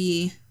going to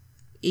be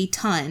a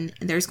ton.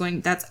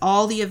 That's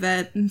all the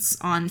events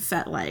on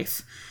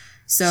FetLife.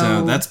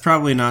 So that's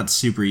probably not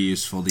super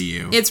useful to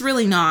you. It's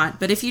really not,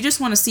 but if you just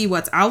want to see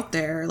what's out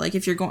there, like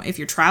if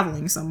you're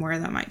traveling somewhere,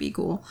 that might be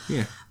cool.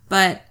 Yeah.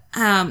 But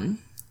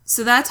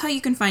so that's how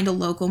you can find a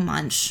local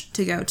munch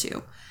to go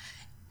to.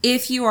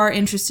 If you are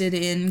interested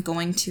in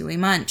going to a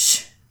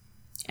munch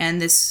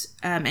and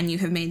you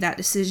have made that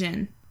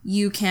decision,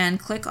 you can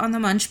click on the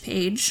munch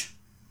page.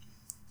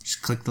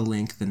 Just click the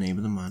link, the name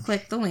of the munch.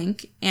 Click the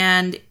link,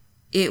 and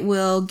it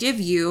will give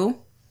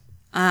you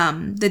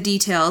the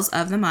details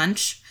of the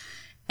munch.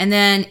 And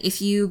then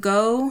if you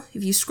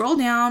scroll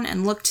down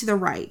and look to the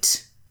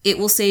right, it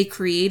will say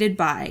created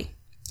by.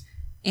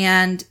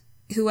 And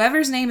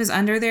whoever's name is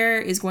under there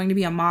is going to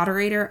be a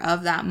moderator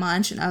of that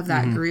munch and of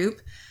that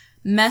group.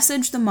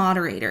 Message the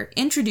moderator,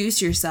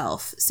 introduce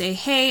yourself, say,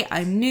 hey,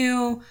 I'm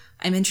new,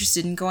 I'm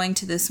interested in going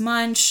to this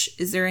munch,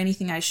 is there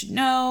anything I should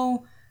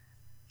know?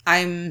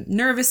 I'm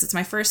nervous, it's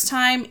my first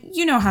time.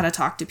 You know how to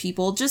talk to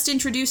people, just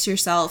introduce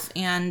yourself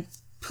and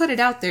put it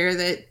out there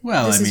that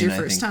this is your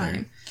first time.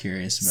 They're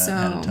curious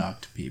about how to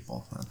talk to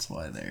people, that's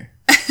why they're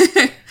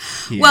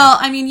here. Well,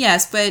 I mean,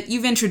 yes, but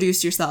you've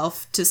introduced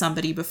yourself to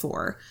somebody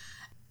before.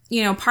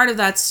 You know, part of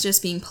that's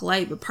just being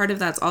polite, but part of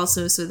that's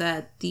also so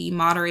that the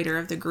moderator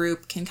of the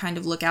group can kind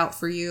of look out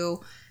for you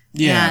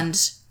and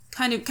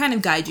kind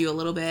of guide you a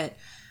little bit.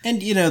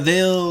 And, you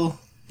know,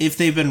 if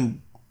they've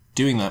been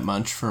doing that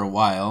munch for a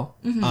while,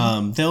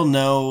 they'll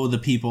know the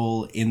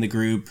people in the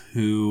group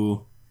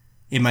who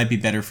it might be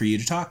better for you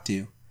to talk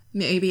to.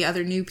 Maybe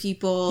other new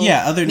people.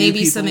 Yeah, other new people.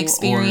 Maybe some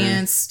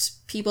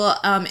experienced people.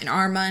 In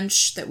our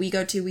munch that we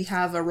go to, we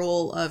have a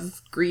role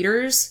of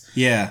greeters.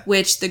 Yeah.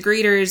 Which the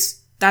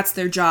greeters, that's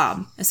their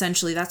job,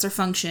 essentially. That's their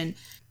function.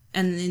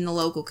 And in the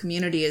local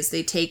community is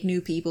they take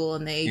new people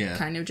and they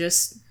kind of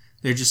just...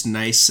 They're just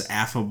nice,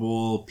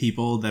 affable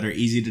people that are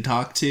easy to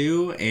talk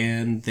to,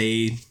 and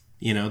they,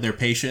 they're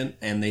patient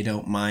and they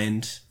don't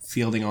mind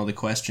fielding all the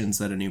questions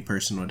that a new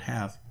person would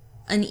have.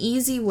 An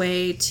easy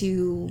way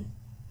to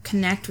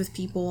connect with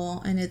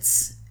people, and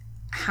it's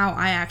how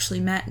I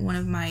actually met one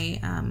of my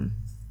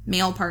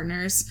male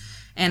partners,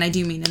 and I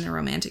do mean in the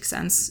romantic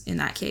sense in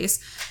that case,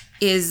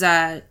 is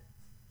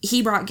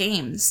he brought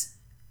games,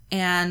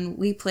 and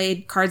we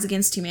played Cards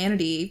Against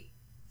Humanity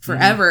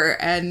forever,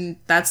 and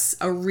that's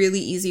a really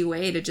easy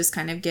way to just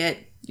kind of get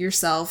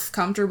yourself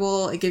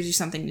comfortable. It gives you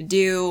something to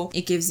do.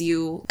 It gives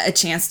you a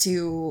chance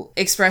to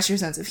express your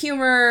sense of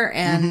humor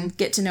and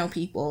get to know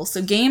people.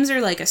 So games are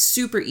like a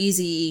super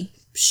easy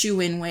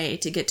shoe-in way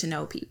to get to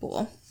know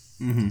people.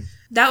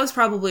 That was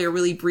probably a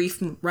really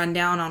brief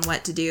rundown on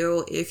what to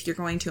do if you're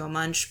going to a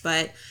munch,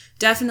 but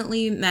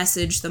definitely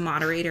message the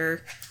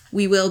moderator.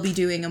 We will be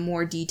doing a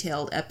more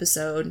detailed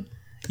episode.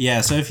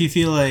 Yeah, so if you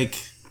feel like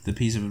the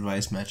piece of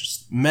advice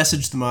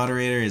message the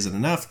moderator isn't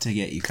enough to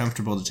get you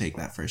comfortable to take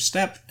that first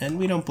step, and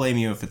we don't blame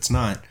you if it's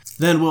not,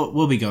 then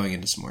we'll be going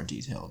into some more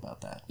detail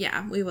about that.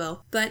 Yeah, we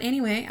will. But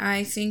anyway,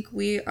 I think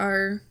we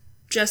are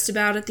just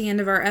about at the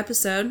end of our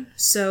episode,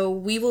 so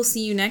we will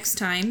see you next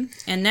time.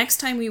 And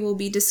next time we will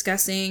be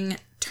discussing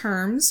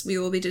terms. We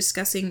will be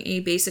discussing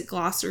a basic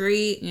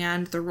glossary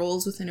and the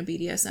roles within a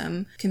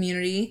BDSM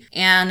community.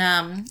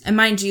 And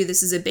mind you,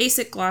 this is a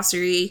basic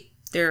glossary.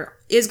 There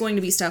is going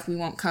to be stuff we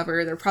won't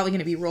cover. There are probably going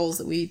to be roles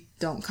that we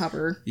don't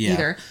cover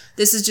either.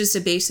 This is just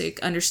a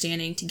basic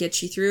understanding to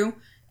get you through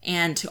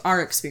and to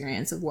our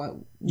experience of what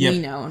we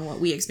know and what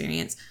we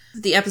experience.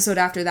 The episode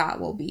after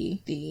that will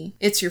be the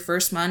It's Your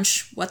First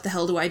Munch, What the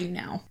Hell Do I Do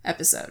Now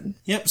episode.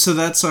 Yep, so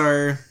that's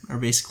our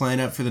basic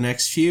lineup for the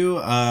next few.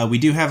 We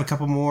do have a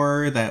couple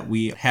more that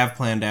we have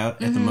planned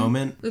out at the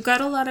moment. We've got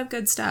a lot of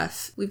good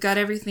stuff. We've got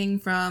everything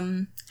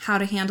from how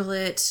to handle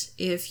it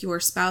if your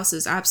spouse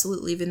is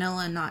absolutely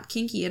vanilla and not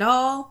kinky at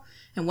all,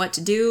 and what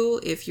to do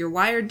if you're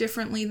wired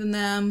differently than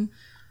them.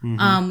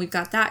 We've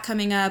got that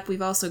coming up.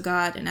 We've also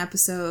got an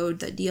episode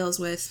that deals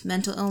with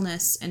mental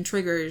illness and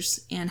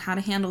triggers and how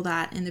to handle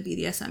that in the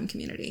BDSM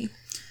community.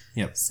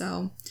 Yep.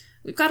 So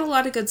we've got a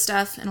lot of good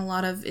stuff and a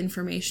lot of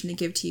information to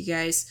give to you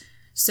guys.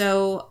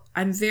 So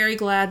I'm very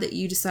glad that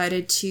you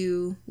decided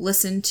to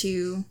listen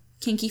to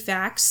Kinky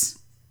Facts.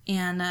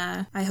 And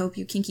I hope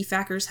you kinky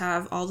fackers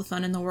have all the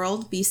fun in the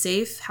world. Be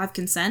safe, have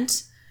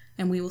consent,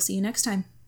 and we will see you next time.